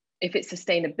 If it's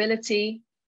sustainability,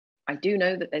 I do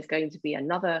know that there's going to be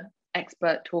another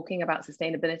expert talking about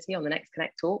sustainability on the next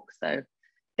Connect Talk, so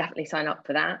definitely sign up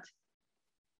for that.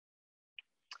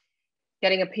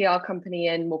 Getting a PR company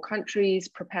in more countries,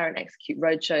 prepare and execute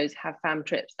roadshows, have fam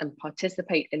trips, and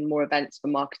participate in more events for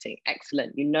marketing.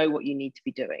 Excellent, you know what you need to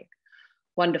be doing.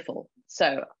 Wonderful.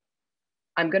 So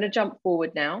I'm going to jump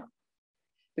forward now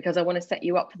because I want to set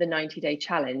you up for the 90-day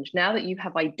challenge. Now that you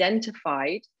have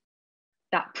identified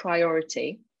that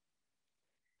priority,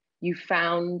 you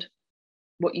found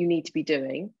what you need to be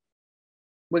doing,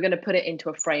 we're going to put it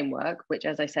into a framework, which,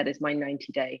 as I said, is my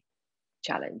 90-day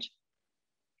challenge.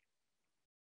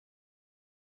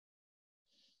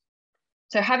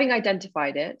 So having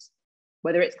identified it,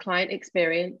 whether it's client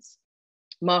experience,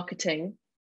 marketing,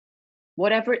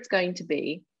 whatever it's going to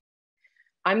be,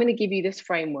 I'm going to give you this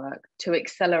framework to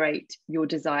accelerate your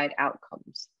desired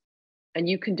outcomes. And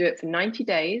you can do it for 90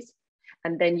 days,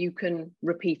 and then you can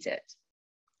repeat it.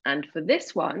 And for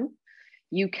this one,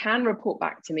 You can report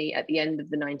back to me at the end of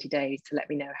the 90 days to let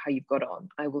me know how you've got on.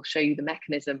 I will show you the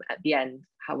mechanism at the end,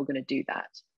 how we're going to do that.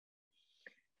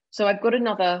 So I've got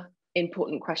another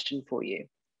important question for you.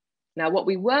 Now, what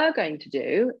we were going to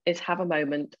do is have a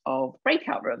moment of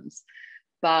breakout rooms,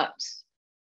 but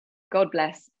God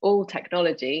bless all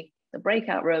technology, the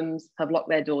breakout rooms have locked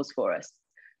their doors for us.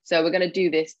 So we're going to do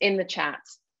this in the chat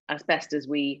as best as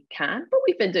we can, but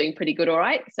we've been doing pretty good all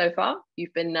right so far.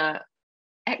 You've been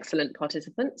excellent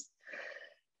participants.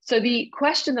 So the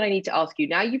question that I need to ask you,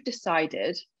 now you've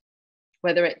decided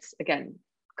whether it's, again,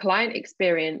 client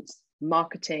experience,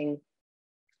 marketing,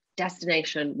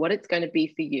 destination, what it's going to be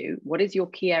for you, what is your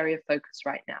key area of focus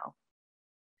right now?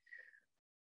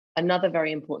 Another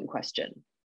very important question.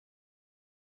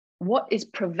 What is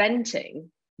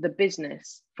preventing the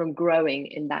business from growing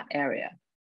in that area?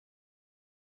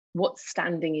 What's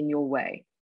standing in your way?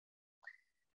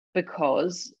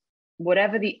 Because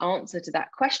whatever the answer to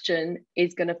that question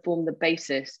is going to form the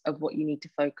basis of what you need to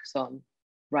focus on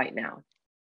right now.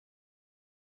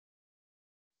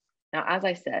 Now, as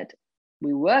I said,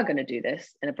 we were going to do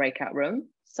this in a breakout room,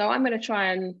 so I'm going to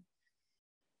try and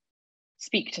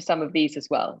speak to some of these as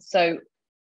well. So,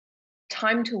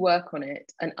 time to work on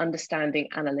it and understanding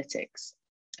analytics.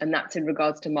 And that's in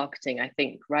regards to marketing, I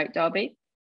think, right, Darby?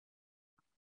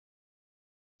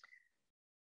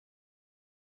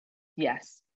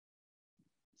 Yes.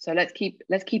 So let's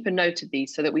keep a note of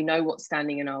these so that we know what's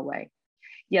standing in our way.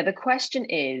 Yeah, the question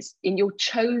is, in your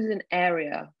chosen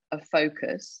area of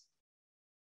focus,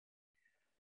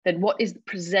 then what is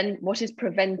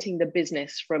preventing the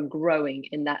business from growing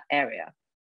in that area?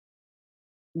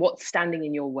 What's standing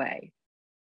in your way?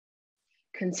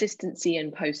 Consistency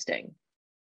in posting.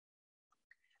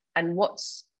 And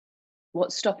what's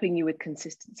stopping you with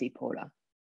consistency, Paula?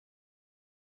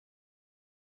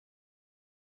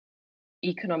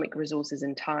 Economic resources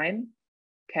and time,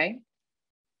 okay.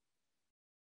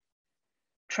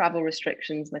 Travel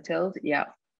restrictions, Mathilde, yeah,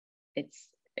 it's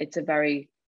a very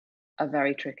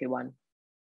tricky one.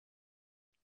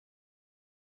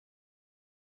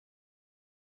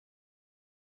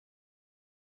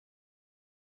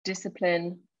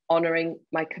 Discipline, honoring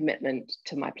my commitment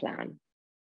to my plan.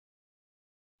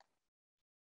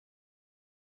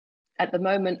 At the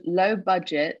moment, low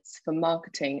budgets for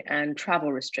marketing and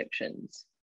travel restrictions.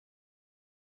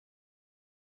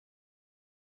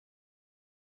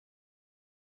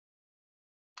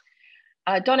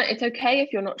 Donna, it's okay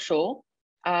if you're not sure.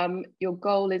 Your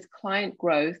goal is client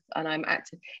growth and I'm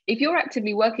active. If you're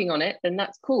actively working on it, then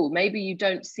that's cool. Maybe you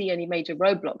don't see any major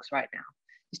roadblocks right now.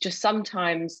 It's just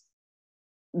sometimes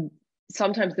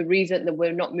the reason that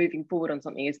we're not moving forward on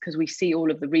something is because we see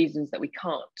all of the reasons that we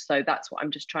can't. So that's what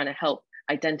I'm just trying to help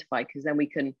identify, because then we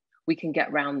can get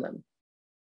around them.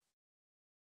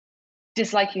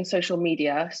 Disliking social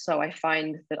media, so I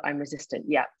find that I'm resistant.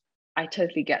 Yeah, I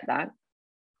totally get that.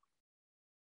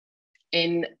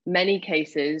 In many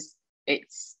cases,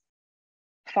 it's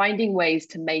finding ways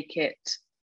to make it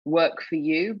work for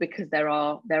you, because there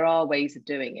are ways of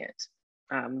doing it.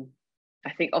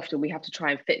 I think often we have to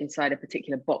try and fit inside a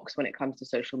particular box when it comes to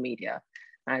social media,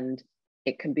 and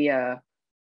it can be a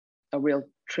real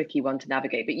tricky one to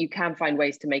navigate, but you can find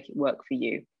ways to make it work for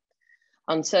you.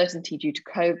 Uncertainty due to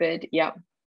COVID, yeah.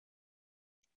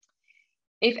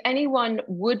 If anyone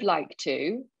would like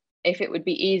to, if it would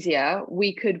be easier,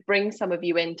 we could bring some of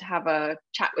you in to have a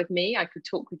chat with me. I could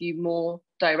talk with you more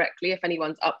directly if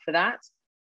anyone's up for that.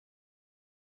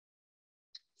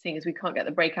 Seeing as we can't get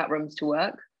the breakout rooms to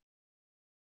work.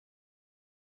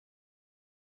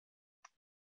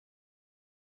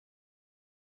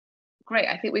 Great,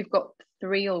 I think we've got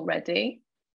 3 already.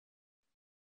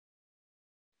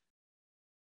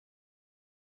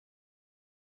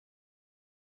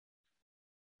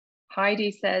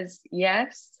 Heidi says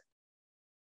yes.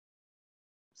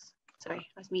 Sorry,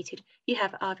 I was muted. You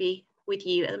have Avi with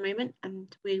you at the moment,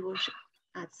 and we will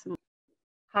add some.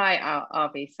 Hi,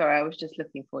 Avi. Sorry, I was just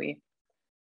looking for you.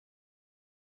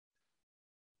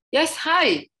 Yes,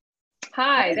 hi.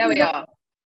 Hi, there we are.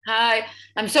 Hi,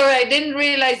 I'm sorry, I didn't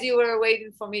realize you were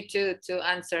waiting for me to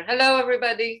answer. Hello,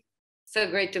 everybody. So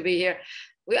great to be here.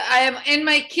 I am in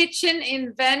my kitchen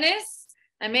in Venice.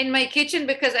 I'm in my kitchen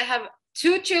because I have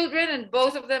 2 children and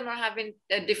both of them are having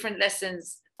different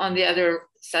lessons on the other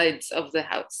sides of the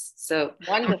house. So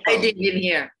wonderful. I'm hiding in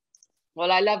here.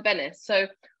 Well, I love Venice. So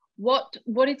what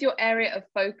is your area of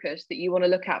focus that you want to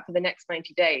look at for the next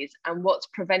 90 days, and what's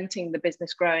preventing the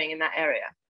business growing in that area?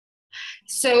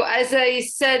 So as I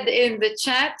said in the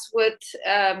chat,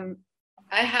 I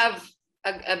have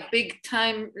a big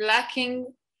time lacking.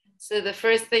 So the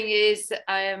first thing is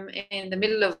I am in the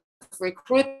middle of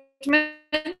recruitment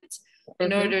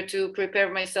in order to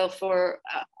prepare myself for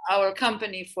our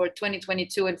company for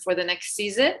 2022 and for the next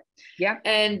season. Yeah.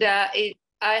 And I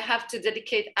have to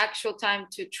dedicate actual time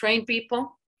to train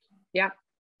people. Yeah.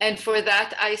 And for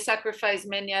that, I sacrifice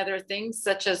many other things,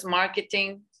 such as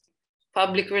marketing,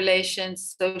 public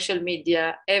relations, social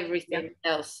media, everything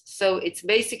else. So it's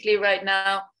basically right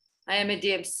now, I am a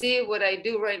DMC. What I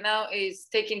do right now is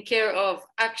taking care of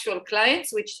actual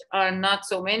clients, which are not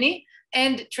so many,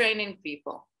 and training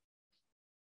people.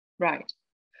 Right.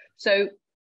 So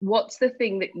what's the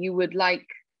thing that you would like,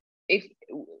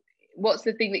 what's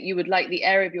the thing that you would like, the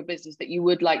area of your business that you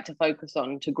would like to focus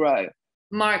on to grow?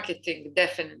 Marketing,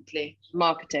 definitely.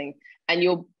 Marketing. And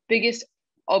your biggest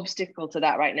obstacle to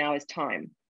that right now is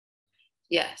time.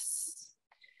 Yes.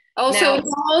 Also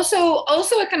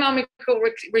economical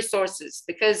resources,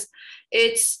 because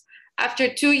it's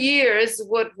after 2 years,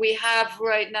 what we have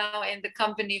right now in the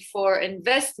company for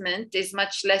investment is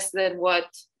much less than what,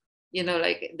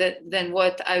 than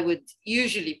what I would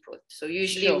usually put. So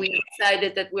usually we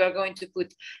decided that we are going to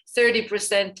put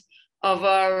 30% of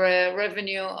our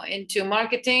revenue into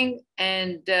marketing.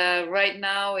 And right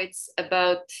now it's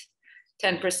about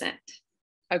 10%.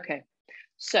 Okay.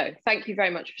 So thank you very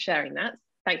much for sharing that.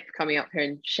 Thank you for coming up here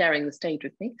and sharing the stage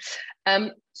with me.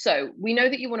 So we know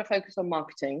that you want to focus on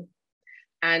marketing,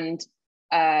 and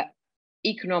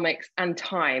economics and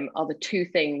time are the two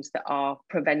things that are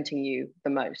preventing you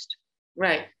the most.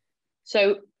 Right.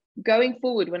 So going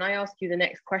forward, when I ask you the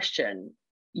next question,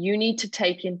 you need to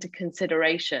take into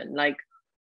consideration, like,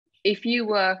 if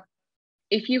you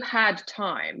had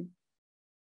time,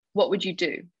 what would you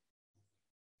do?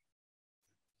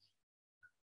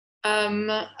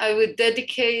 I would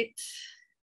dedicate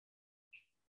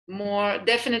more,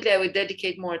 definitely I would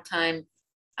dedicate more time,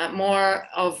 more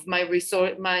of my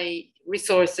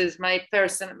resources, my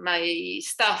person, my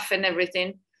staff and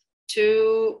everything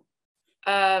to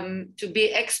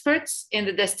be experts in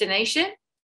the destination.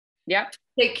 Yeah.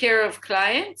 Take care of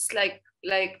clients, like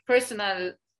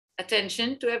personal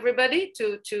attention to everybody,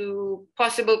 to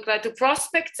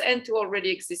prospects and to already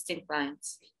existing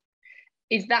clients.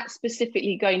 Is that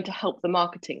specifically going to help the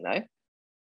marketing though?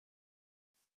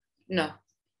 No,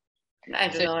 I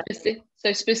don't know.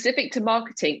 So specific to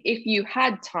marketing, if you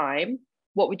had time,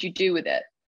 what would you do with it?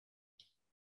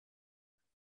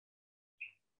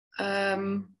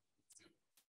 I'm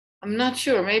not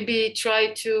sure. Maybe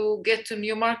try to get to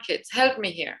new markets. Help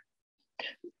me here.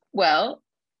 Well,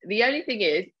 the only thing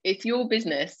is, it's your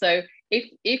business. So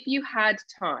if you had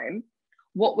time,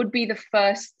 what would be the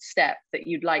first step that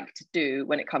you'd like to do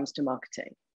when it comes to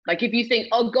marketing? Like, if you think,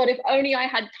 oh God, if only I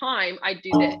had time, I'd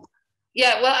do this.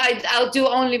 Yeah, well, I'll do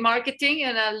only marketing,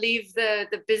 and I'll leave the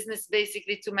business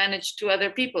basically to manage to other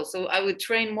people. So I would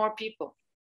train more people.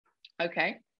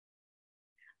 Okay.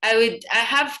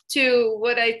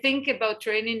 What I think about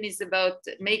training is about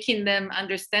making them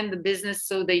understand the business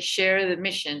so they share the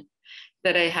mission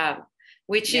that I have,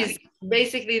 which is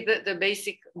basically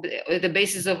the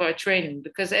basis of our training,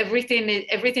 because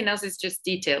everything else is just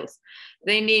details.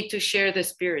 They need to share the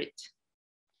spirit.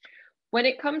 When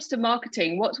it comes to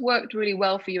marketing, what's worked really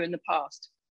well for you in the past?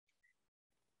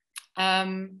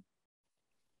 Having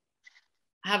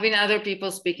other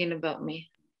people speaking about me.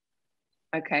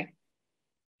 Okay.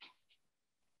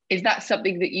 Is that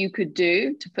something that you could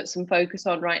do to put some focus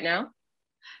on right now?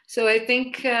 So I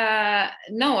think,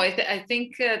 no, I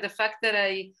think the fact that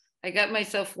I got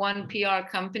myself one PR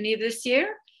company this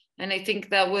year, and I think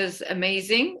that was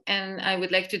amazing, and I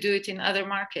would like to do it in other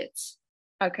markets.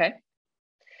 Okay.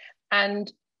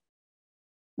 And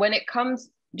when it comes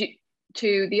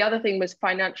to the other thing was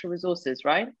financial resources,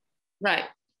 right? Right.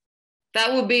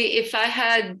 That would be, if I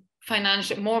had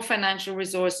more financial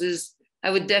resources, I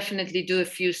would definitely do a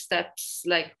few steps,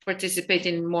 like participate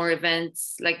in more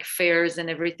events, like fairs and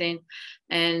everything,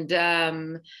 and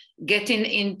getting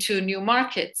into new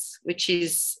markets, this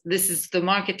is the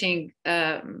marketing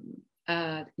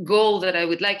goal that I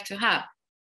would like to have.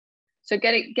 So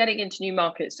getting into new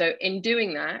markets. So in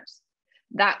doing that,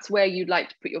 that's where you'd like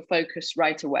to put your focus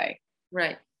right away.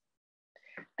 Right.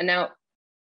 And now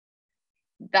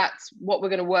that's what we're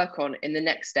going to work on in the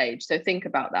next stage. So think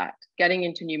about that, getting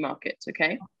into new markets,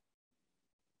 okay?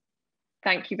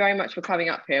 Thank you very much for coming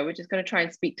up here. We're just going to try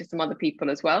and speak to some other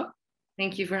people as well.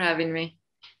 Thank you for having me.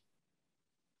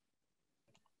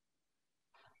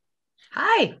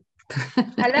 Hi.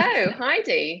 Hello,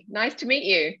 Heidi. Nice to meet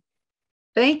you.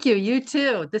 Thank you. You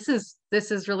too. This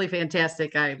is really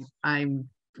fantastic. I'm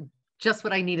just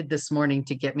what I needed this morning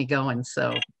to get me going.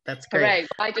 So that's great. Hooray.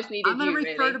 I just needed I'm going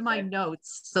to refer to my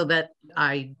notes so that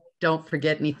I don't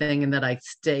forget anything and that I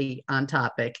stay on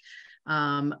topic.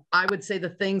 I would say the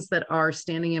things that are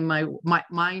standing in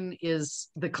mine is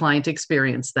the client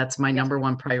experience. That's my number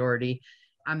one priority.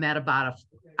 I'm at about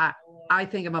I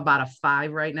think I'm about a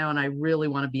 5 right now, and I really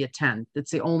want to be a 10.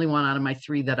 It's the only one out of my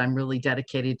 3 that I'm really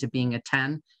dedicated to being a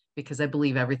 10, because I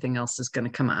believe everything else is going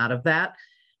to come out of that.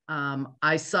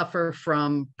 I suffer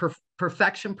from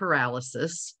perfection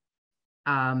paralysis,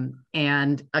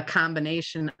 and a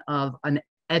combination of an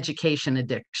education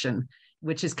addiction,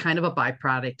 which is kind of a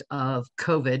byproduct of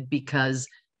COVID, because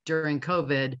during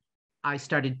COVID, I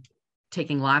started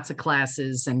taking lots of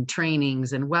classes and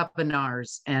trainings and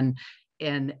webinars. And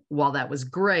while that was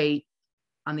great,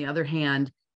 on the other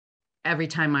hand, every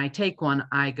time I take one,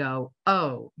 I go,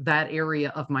 oh, that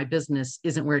area of my business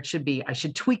isn't where it should be. I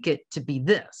should tweak it to be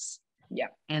this. Yeah.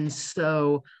 And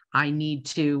so I need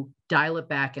to dial it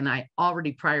back. And I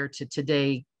already, prior to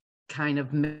today, kind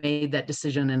of made that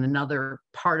decision in another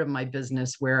part of my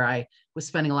business where I was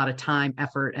spending a lot of time,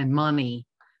 effort, and money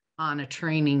on a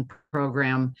training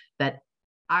program that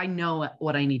I know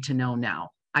what I need to know now.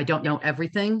 I don't know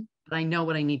everything, but I know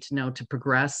what I need to know to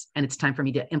progress, and it's time for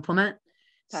me to implement.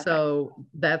 Perfect. So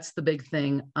that's the big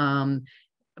thing.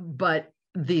 But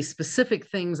the specific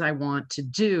things I want to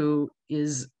do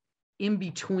is in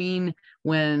between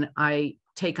when I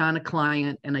take on a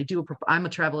client and I'm a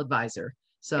travel advisor.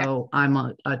 So yeah.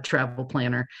 I'm a travel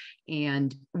planner.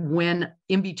 And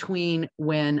in between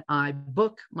when I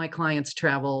book my clients'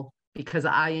 travel, because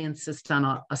I insist on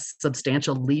a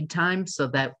substantial lead time so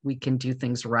that we can do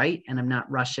things right and I'm not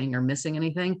rushing or missing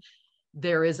anything,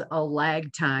 there is a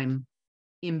lag time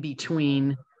in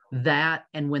between that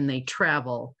and when they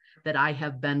travel that I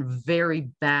have been very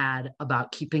bad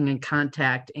about keeping in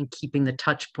contact and keeping the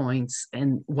touch points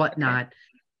and whatnot.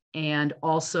 Okay. And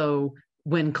also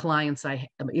when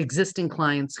existing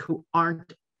clients who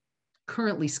aren't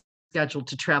currently scheduled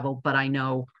to travel, but I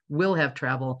know will have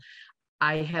travel,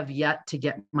 I have yet to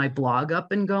get my blog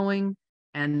up and going.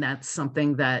 And that's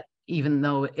something that, even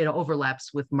though it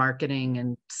overlaps with marketing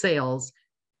and sales,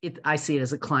 I see it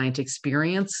as a client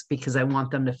experience because I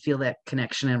want them to feel that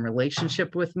connection and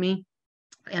relationship with me.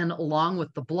 And along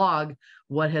with the blog,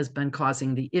 what has been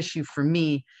causing the issue for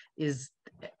me is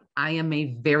I am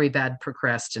a very bad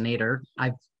procrastinator.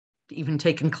 I've even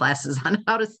taken classes on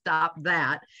how to stop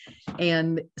that.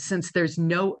 And since there's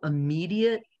no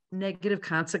immediate negative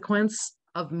consequence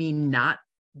of me not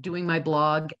doing my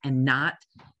blog and not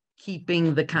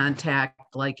keeping the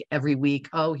contact like every week,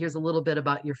 oh, here's a little bit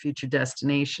about your future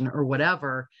destination or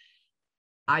whatever,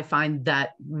 I find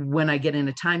that when I get in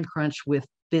a time crunch with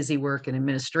busy work and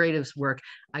administrative work,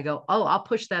 I go, oh, I'll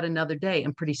push that another day.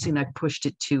 And pretty soon I've pushed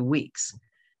it 2 weeks.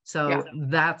 So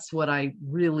that's what I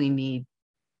really need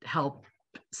help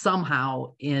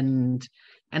somehow in.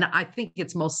 And I think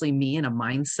it's mostly me in a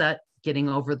mindset, getting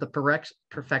over the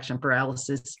perfection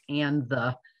paralysis and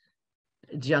the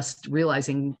just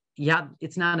realizing,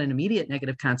 it's not an immediate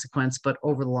negative consequence, but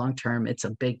over the long term, it's a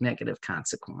big negative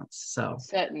consequence. So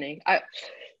certainly.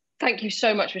 Thank you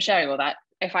so much for sharing all that.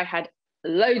 If I had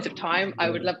loads of time,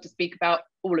 I would love to speak about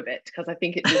all of it because I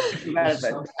think it is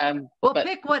relevant. Well,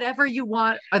 pick whatever you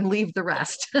want and leave the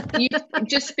rest.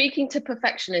 Just speaking to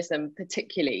perfectionism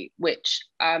particularly, which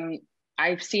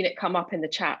I've seen it come up in the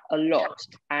chat a lot,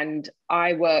 and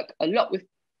I work a lot with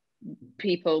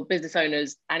people, business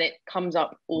owners, and it comes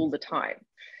up all the time.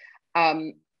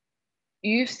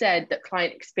 You've said that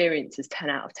client experience is 10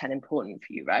 out of 10 important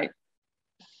for you, right?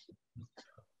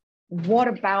 What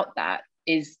about that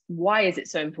why is it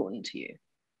so important to you?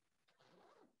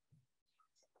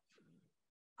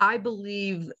 I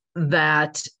believe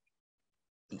that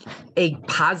a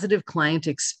positive client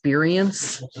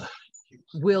experience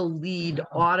will lead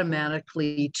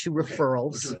automatically to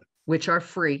referrals, which are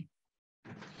free.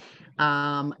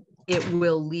 It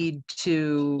will lead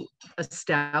to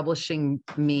establishing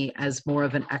me as more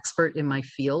of an expert in my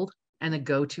field and a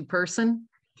go-to person.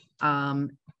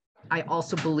 I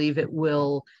also believe it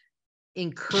will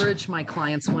encourage my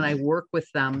clients when I work with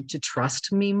them to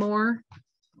trust me more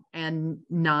and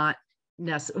not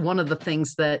one of the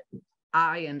things that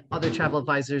I and other travel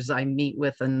advisors I meet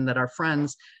with and that our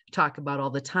friends talk about all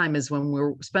the time is when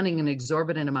we're spending an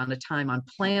exorbitant amount of time on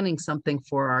planning something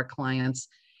for our clients.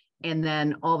 And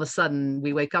then all of a sudden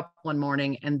we wake up one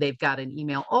morning and they've got an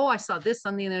email. Oh, I saw this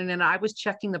on the internet. I was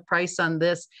checking the price on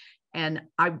this. And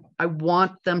I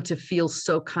want them to feel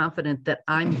so confident that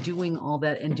I'm doing all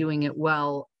that and doing it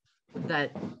well,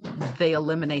 that they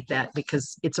eliminate that,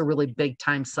 because it's a really big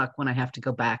time suck when I have to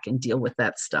go back and deal with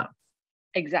that stuff.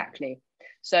 Exactly.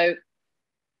 So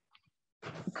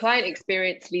client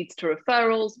experience leads to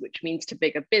referrals, which means to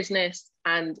bigger business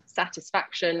and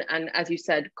satisfaction. And as you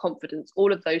said, confidence,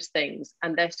 all of those things.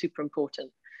 And they're super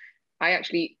important. I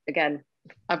actually, again,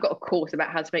 I've got a course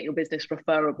about how to make your business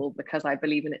referable because I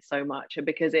believe in it so much, and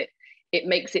because it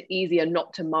makes it easier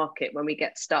not to market when we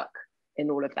get stuck in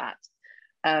all of that.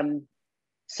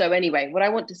 So anyway, what I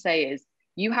want to say is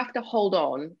you have to hold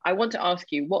on. I want to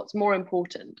ask you, what's more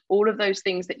important? All of those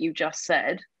things that you just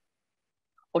said,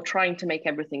 or trying to make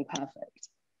everything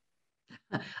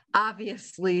perfect?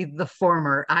 Obviously, the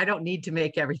former. I don't need to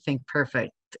make everything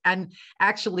perfect. And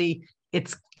actually,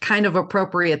 it's kind of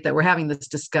appropriate that we're having this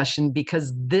discussion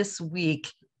because this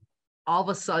week, all of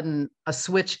a sudden, a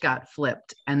switch got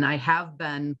flipped. And I have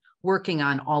been working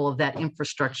on all of that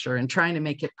infrastructure and trying to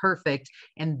make it perfect.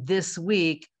 And this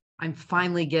week, I'm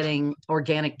finally getting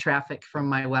organic traffic from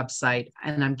my website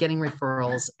and I'm getting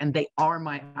referrals, and they are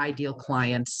my ideal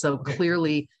clients. So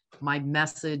clearly my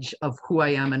message of who I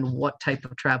am and what type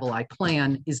of travel I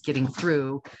plan is getting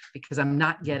through, because I'm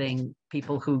not getting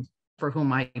people for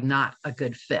whom I'm not a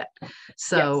good fit.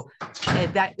 So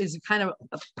yes, that is kind of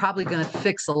probably going to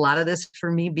fix a lot of this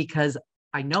for me, because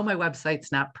I know my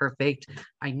website's not perfect.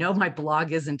 I know my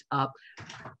blog isn't up,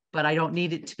 but I don't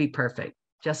need it to be perfect.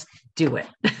 Just do it.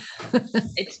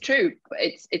 It's true.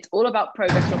 It's all about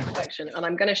progress, not perfection. And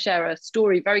I'm going to share a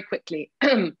story very quickly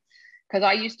because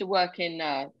I used to work in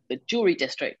the jewelry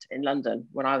district in London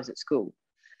when I was at school.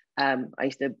 I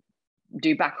used to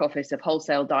do back office of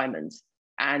wholesale diamonds.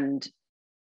 And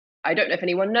I don't know if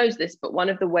anyone knows this, but one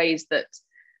of the ways that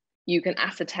you can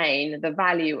ascertain the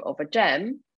value of a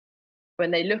gem,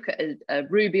 when they look at a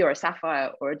ruby or a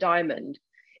sapphire or a diamond,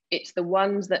 it's the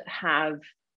ones that have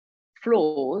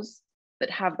flaws that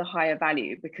have the higher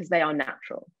value because they are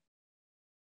natural.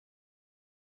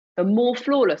 The more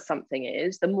flawless something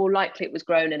is, the more likely it was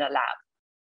grown in a lab.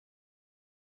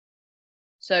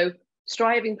 So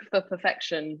striving for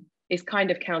perfection is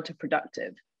kind of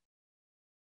counterproductive.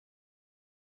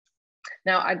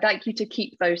 Now, I'd like you to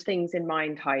keep those things in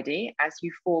mind, Heidi, as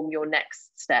you form your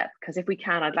next step, because if we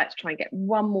can, I'd like to try and get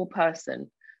one more person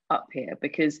up here,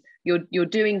 because you're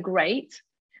doing great,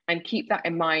 and keep that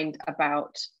in mind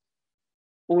about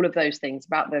all of those things,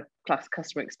 about the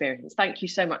customer experience. Thank you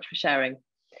so much for sharing.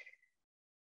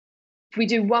 If we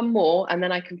do one more, and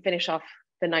then I can finish off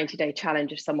the 90-day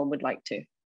challenge if someone would like to.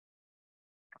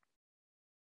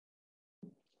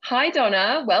 Hi,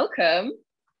 Donna, welcome.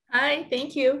 Hi,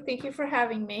 thank you. Thank you for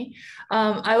having me.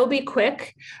 I will be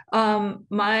quick.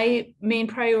 My main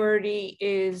priority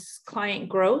is client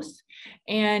growth,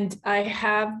 and I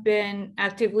have been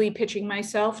actively pitching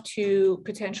myself to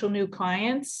potential new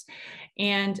clients.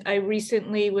 And I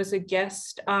recently was a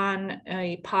guest on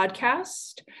a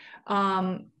podcast.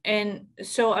 And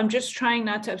so I'm just trying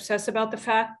not to obsess about the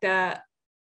fact that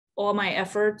all my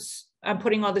efforts, I'm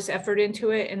putting all this effort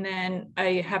into it, and then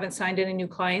I haven't signed any new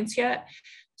clients yet.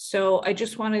 So I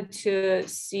just wanted to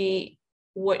see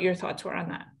what your thoughts were on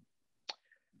that.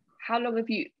 How long have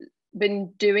you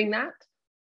been doing that?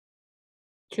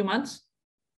 2 months.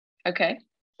 Okay.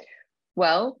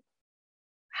 Well,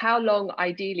 how long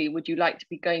ideally would you like to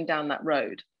be going down that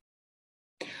road?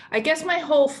 I guess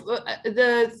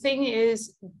the thing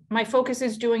is, my focus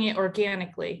is doing it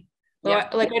organically.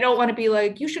 Yeah. Like, I don't want to be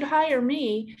like, you should hire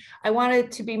me. I want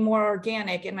it to be more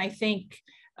organic. And I think,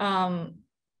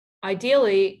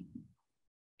 ideally,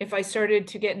 if I started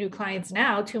to get new clients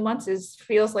now, 2 months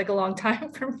feels like a long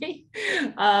time for me.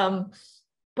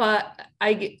 But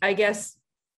I guess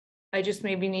I just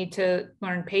maybe need to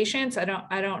learn patience. I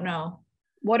don't know.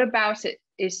 What about it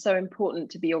is so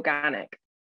important to be organic?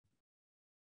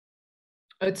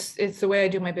 It's the way I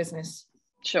do my business.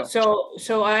 Sure.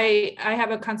 So I have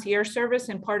a concierge service,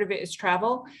 and part of it is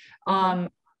travel.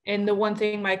 And the one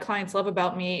thing my clients love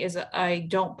about me is I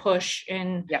don't push,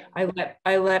 and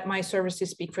I let my services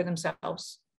speak for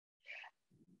themselves.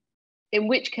 In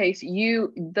which case,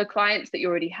 the clients that you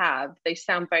already have, they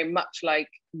sound very much like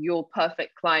your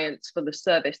perfect clients for the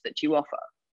service that you offer.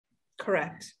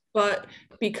 Correct. But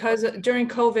because during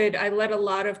COVID, I let a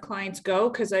lot of clients go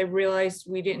because I realized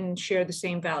we didn't share the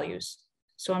same values.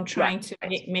 So I'm trying to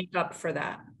make up for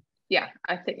that. Yeah,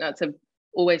 I think that's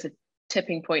always a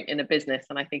tipping point in a business,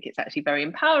 and I think it's actually very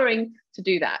empowering to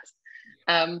do that.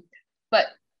 But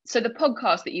so the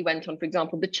podcast that you went on, for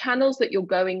example, the channels that you're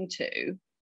going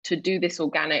to do this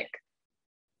organic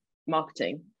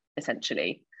marketing,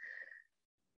 essentially,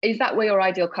 is that where your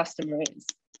ideal customer is?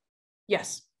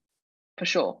 Yes, for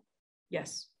sure.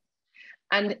 Yes.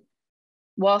 And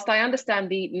whilst I understand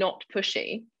the not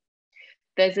pushy,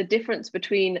 there's a difference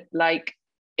between like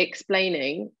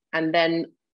explaining and then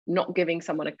not giving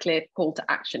someone a clear call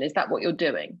to action. Is that what you're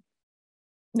doing?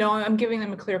 No, I'm giving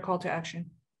them a clear call to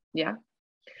action. Yeah.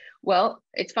 Well,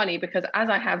 it's funny because as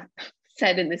I have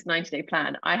said in this 90-day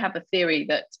plan, I have a theory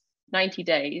that 90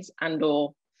 days and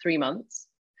or 3 months,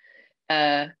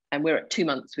 and we're at 2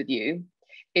 months with you,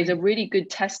 is a really good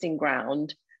testing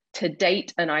ground to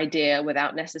date an idea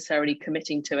without necessarily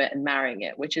committing to it and marrying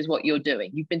it, which is what you're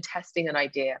doing. You've been testing an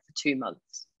idea for 2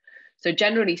 months. So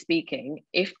generally speaking,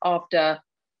 if after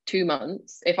 2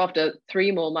 months, if after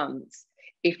 3 more months,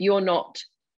 if you're not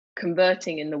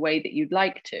converting in the way that you'd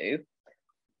like to,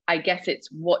 I guess it's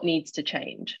what needs to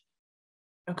change.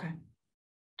 Okay.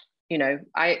 You know,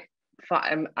 I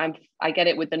get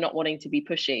it with the not wanting to be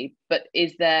pushy, but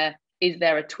is there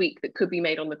a tweak that could be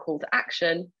made on the call to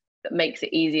action that makes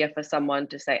it easier for someone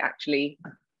to say, actually,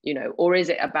 you know, or is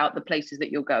it about the places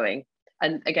that you're going?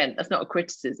 And again, that's not a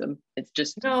criticism. It's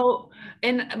just no.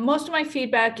 And most of my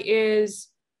feedback is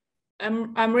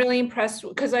I'm really impressed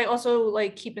because I also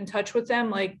like keep in touch with them,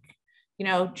 like, you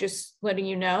know, just letting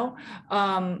you know.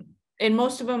 And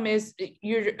most of them is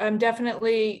I'm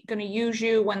definitely going to use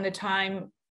you when the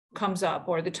time comes up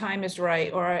or the time is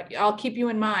right, or I'll keep you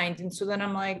in mind. And so then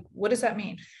I'm like, what does that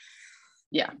mean?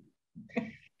 Yeah.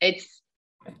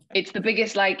 It's the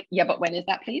biggest, like, yeah, but when is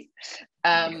that, please?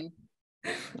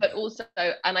 But also,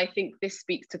 and I think this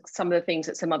speaks to some of the things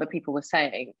that some other people were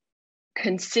saying,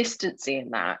 consistency in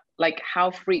that, like how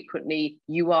frequently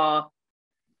you are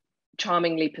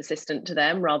charmingly persistent to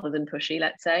them rather than pushy,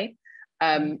 let's say,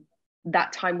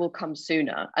 that time will come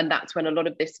sooner. And that's when a lot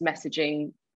of this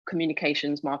messaging,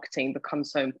 communications, marketing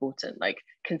becomes so important. Like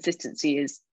consistency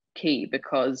is key,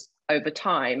 because over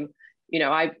time, you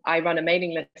know, I run a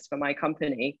mailing list for my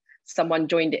company. Someone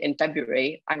joined it in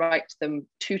February. I write to them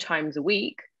 2 times a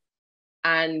week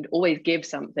and always give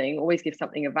something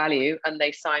of value. And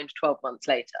they signed 12 months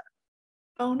later.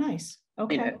 Oh, nice.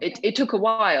 Okay. You know, it took a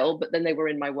while, but then they were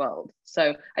in my world.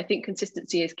 So I think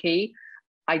consistency is key.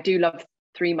 I do love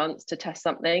 3 months to test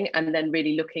something and then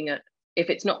really looking at, if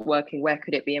it's not working, where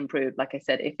could it be improved? Like I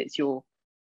said, if it's your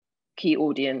key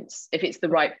audience, if it's the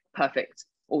right, perfect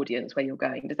audience where you're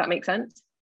going. Does that make sense?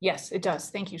 Yes, it does.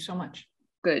 Thank you so much.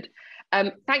 Good.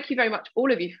 Thank you very much,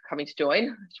 all of you, for coming to join.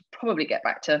 I should probably get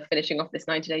back to finishing off this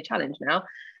 90-day challenge now.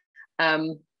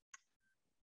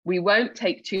 We won't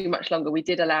take too much longer. We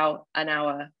did allow an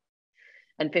hour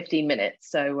and 15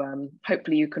 minutes. So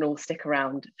hopefully you can all stick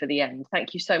around for the end.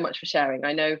 Thank you so much for sharing.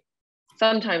 I know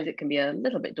sometimes it can be a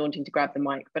little bit daunting to grab the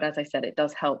mic, but as I said, it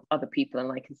does help other people,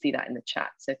 and I can see that in the chat.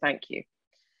 So thank you.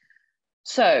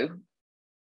 So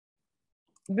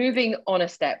moving on a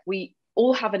step, we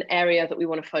all have an area that we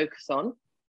want to focus on.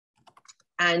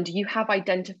 And you have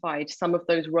identified some of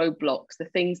those roadblocks, the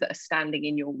things that are standing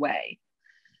in your way.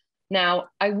 Now,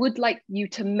 I would like you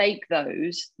to make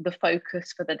those the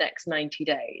focus for the next 90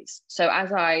 days. So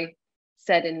as I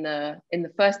said in the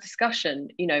first discussion,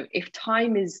 you know, if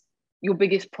time is your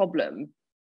biggest problem,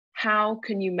 how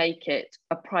can you make it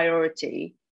a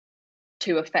priority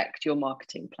to affect your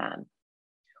marketing plan?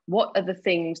 What are the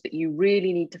things that you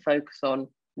really need to focus on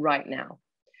right now?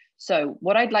 So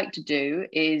what I'd like to do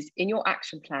is, in your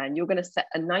action plan, you're going to set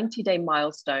a 90-day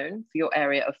milestone for your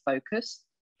area of focus.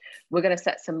 We're going to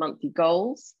set some monthly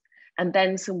goals and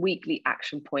then some weekly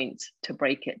action points to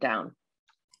break it down.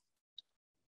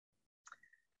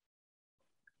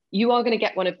 You are going to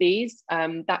get one of these.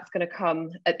 That's going to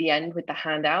come at the end with the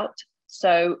handout.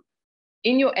 So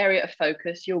in your area of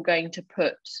focus, you're going to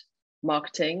put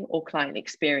marketing or client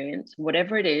experience,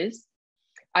 whatever it is.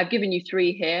 I've given you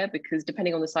 3 here because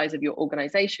depending on the size of your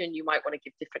organization, you might want to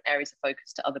give different areas of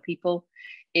focus to other people.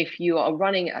 If you are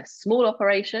running a small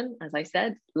operation, as I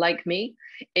said, like me,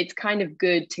 it's kind of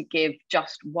good to give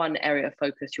just one area of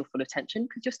focus your full attention,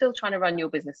 because you're still trying to run your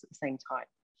business at the same time.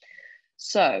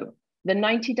 So the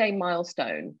 90-day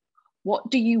milestone, what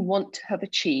do you want to have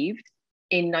achieved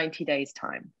in 90 days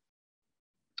time?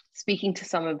 Speaking to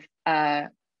some of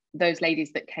those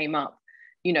ladies that came up,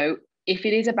 you know, if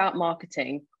it is about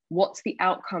marketing, what's the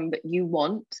outcome that you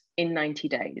want in 90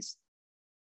 days?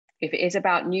 If it is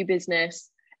about new business,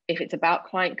 if it's about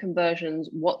client conversions,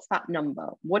 what's that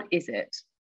number? What is it?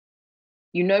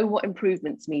 You know what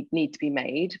improvements need to be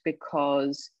made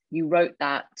because you wrote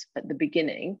that at the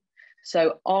beginning.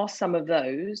 So are some of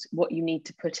those what you need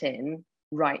to put in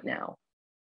right now?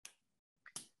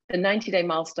 The 90-day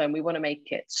milestone, we want to make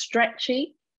it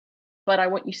stretchy, but I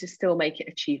want you to still make it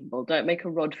achievable. Don't make a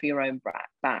rod for your own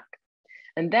back.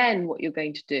 And then what you're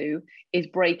going to do is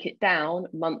break it down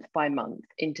month by month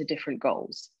into different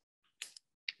goals.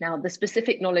 Now, the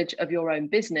specific knowledge of your own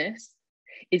business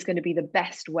is going to be the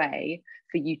best way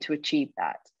for you to achieve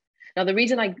that. Now, the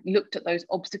reason I looked at those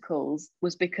obstacles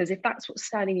was because if that's what's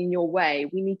standing in your way,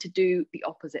 we need to do the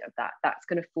opposite of that. That's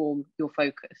going to form your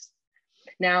focus.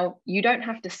 Now, you don't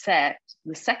have to set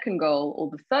the second goal or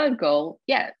the third goal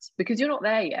yet, because you're not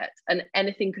there yet, and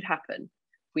anything could happen.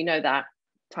 We know that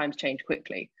times change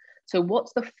quickly. So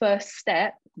what's the first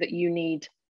step that you need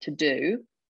to do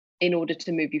in order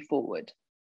to move you forward?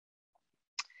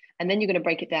 And then you're going to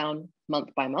break it down month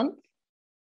by month.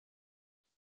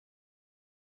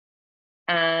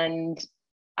 And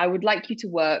I would like you to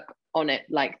work on it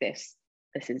like this.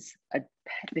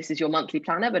 This is your monthly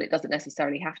planner, but it doesn't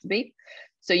necessarily have to be.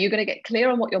 So you're going to get clear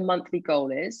on what your monthly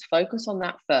goal is, focus on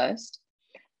that first,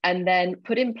 and then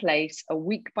put in place a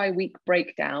week by week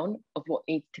breakdown of what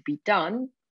needs to be done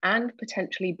and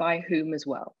potentially by whom as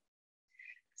well.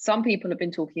 Some people have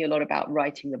been talking a lot about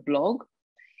writing the blog.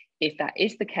 If that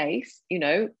is the case, you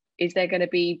know, is there going to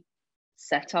be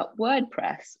set up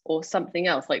WordPress or something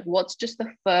else? Like, what's just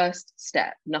the first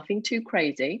step? Nothing too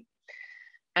crazy.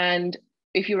 And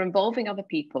if you're involving other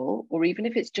people, or even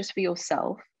if it's just for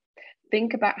yourself,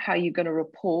 think about how you're going to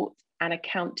report and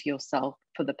account to yourself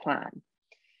for the plan.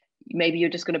 Maybe you're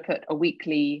just going to put a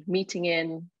weekly meeting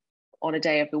in on a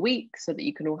day of the week so that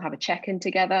you can all have a check-in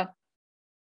together.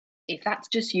 If that's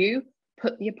just you,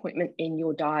 put the appointment in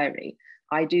your diary.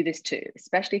 I do this too,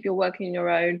 especially if you're working on your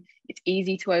own. It's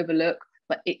easy to overlook,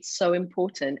 but it's so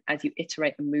important as you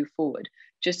iterate and move forward.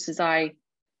 Just as I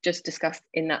just discussed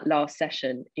in that last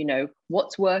session, you know,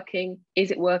 what's working? Is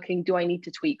it working? Do I need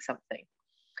to tweak something?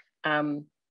 And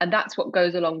that's what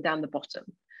goes along down the bottom.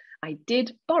 I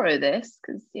did borrow this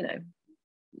because, you know,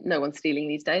 no one's stealing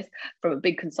these days, from a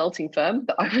big consulting firm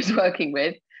that I was working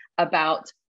with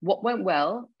about what went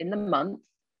well in the month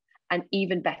and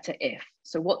even better if.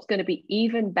 So what's going to be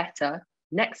even better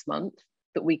next month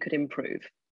that we could improve?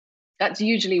 That's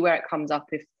usually where it comes up.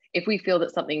 If we feel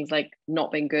that something's like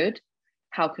not been good,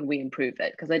 how can we improve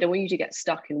it? Because I don't want you to get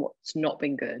stuck in what's not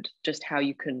been good, just how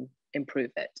you can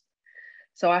improve it.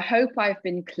 So I hope I've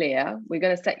been clear. We're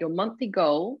going to set your monthly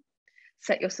goal,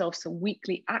 set yourself some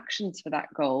weekly actions for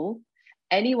that goal.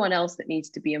 Anyone else that needs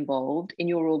to be involved in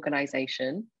your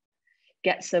organization,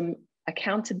 get some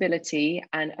accountability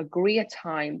and agree a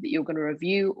time that you're going to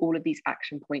review all of these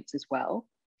action points as well.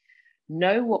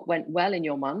 Know what went well in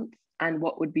your month and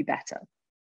what would be better.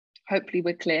 Hopefully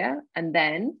we're clear. And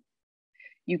then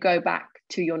you go back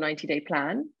to your 90-day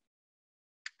plan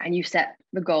and you set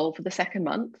the goal for the second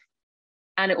month,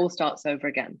 and it all starts over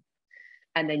again.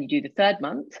 And then you do the third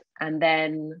month, and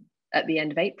then at the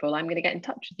end of April, I'm going to get in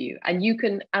touch with you. And you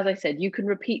can, as I said, you can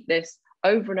repeat this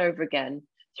over and over again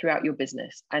throughout your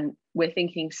business. And we're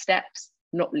thinking steps,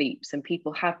 not leaps. And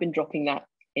people have been dropping that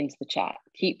into the chat.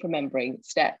 Keep remembering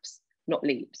steps, not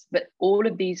leaps. But all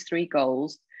of these three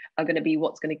goals are going to be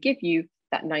what's going to give you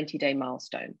that 90-day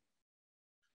milestone.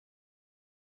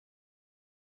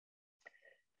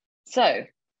 So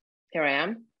here I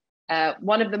am.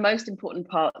 One of the most important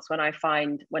parts when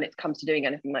it comes to doing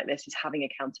anything like this is having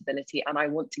accountability, and I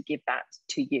want to give that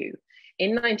to you.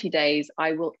 In 90 days,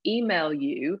 I will email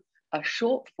you a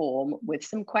short form with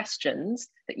some questions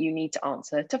that you need to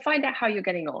answer to find out how you're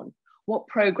getting on. What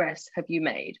progress have you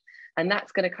made? And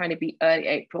that's going to kind of be early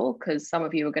April, because some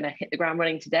of you are going to hit the ground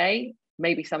running today,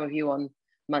 maybe some of you on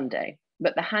Monday.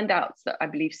 But the handouts that I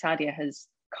believe Sadia has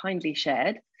kindly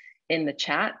shared in the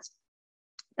chat,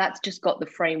 that's just got the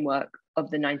framework of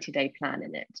the 90-day plan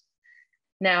in it.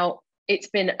 Now, it's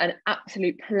been an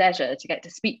absolute pleasure to get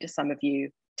to speak to some of you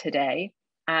today,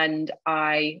 and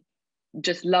I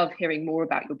just love hearing more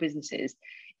about your businesses.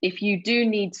 If you do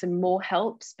need some more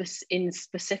help in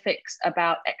specifics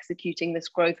about executing this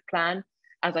growth plan,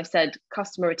 as I said,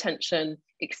 customer retention,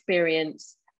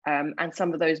 experience, and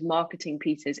some of those marketing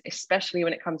pieces, especially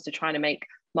when it comes to trying to make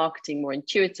marketing more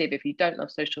intuitive. If you don't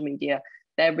love social media,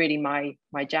 they're really my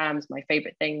jams, my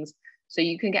favorite things. So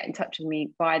you can get in touch with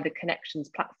me via the Connections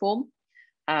platform.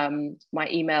 My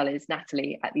email is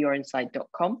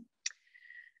natalie@theyourinsight.com.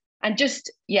 And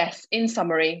just, yes, in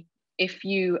summary, if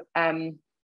you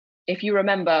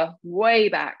remember way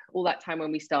back all that time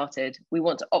when we started, we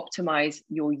want to optimize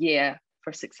your year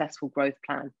for a successful growth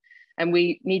plan. And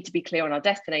we need to be clear on our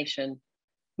destination,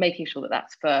 making sure that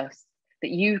that's first,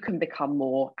 that you can become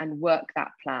more and work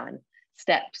that plan.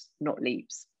 Steps, not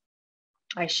leaps.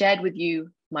 I shared with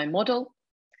you my model,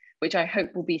 which I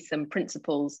hope will be some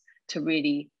principles to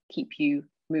really keep you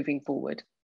moving forward.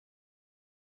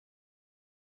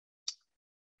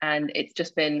 And it's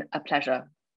just been a pleasure.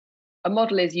 A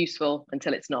model is useful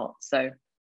until it's not. So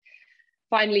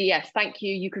finally, yes, thank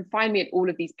you. You can find me at all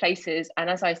of these places.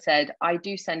 And as I said, I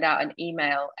do send out an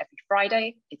email every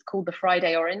Friday. It's called the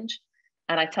Friday Orange.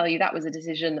 And I tell you, that was a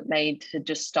decision that made to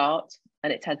just start,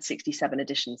 and it's had 67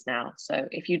 editions now. So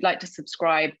if you'd like to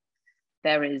subscribe,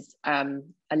 there is a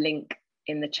link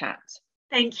in the chat.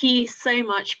 Thank you so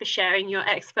much for sharing your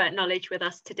expert knowledge with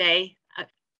us today. I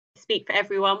speak for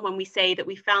everyone when we say that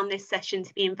we found this session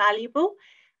to be invaluable.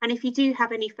 And if you do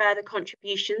have any further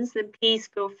contributions, then please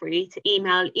feel free to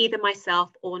email either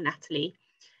myself or Natalie.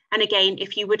 And again,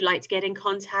 if you would like to get in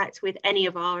contact with any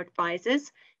of our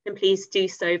advisors, then please do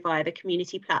so via the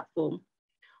community platform.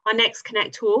 Our next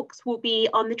Connect Talks will be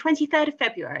on the 23rd of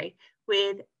February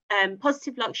with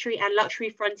Positive Luxury and Luxury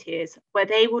Frontiers, where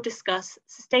they will discuss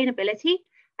sustainability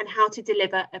and how to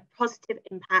deliver a positive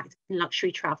impact in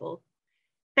luxury travel.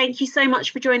 Thank you so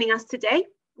much for joining us today.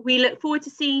 We look forward to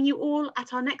seeing you all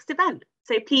at our next event.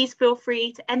 So please feel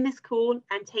free to end this call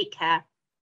and take care.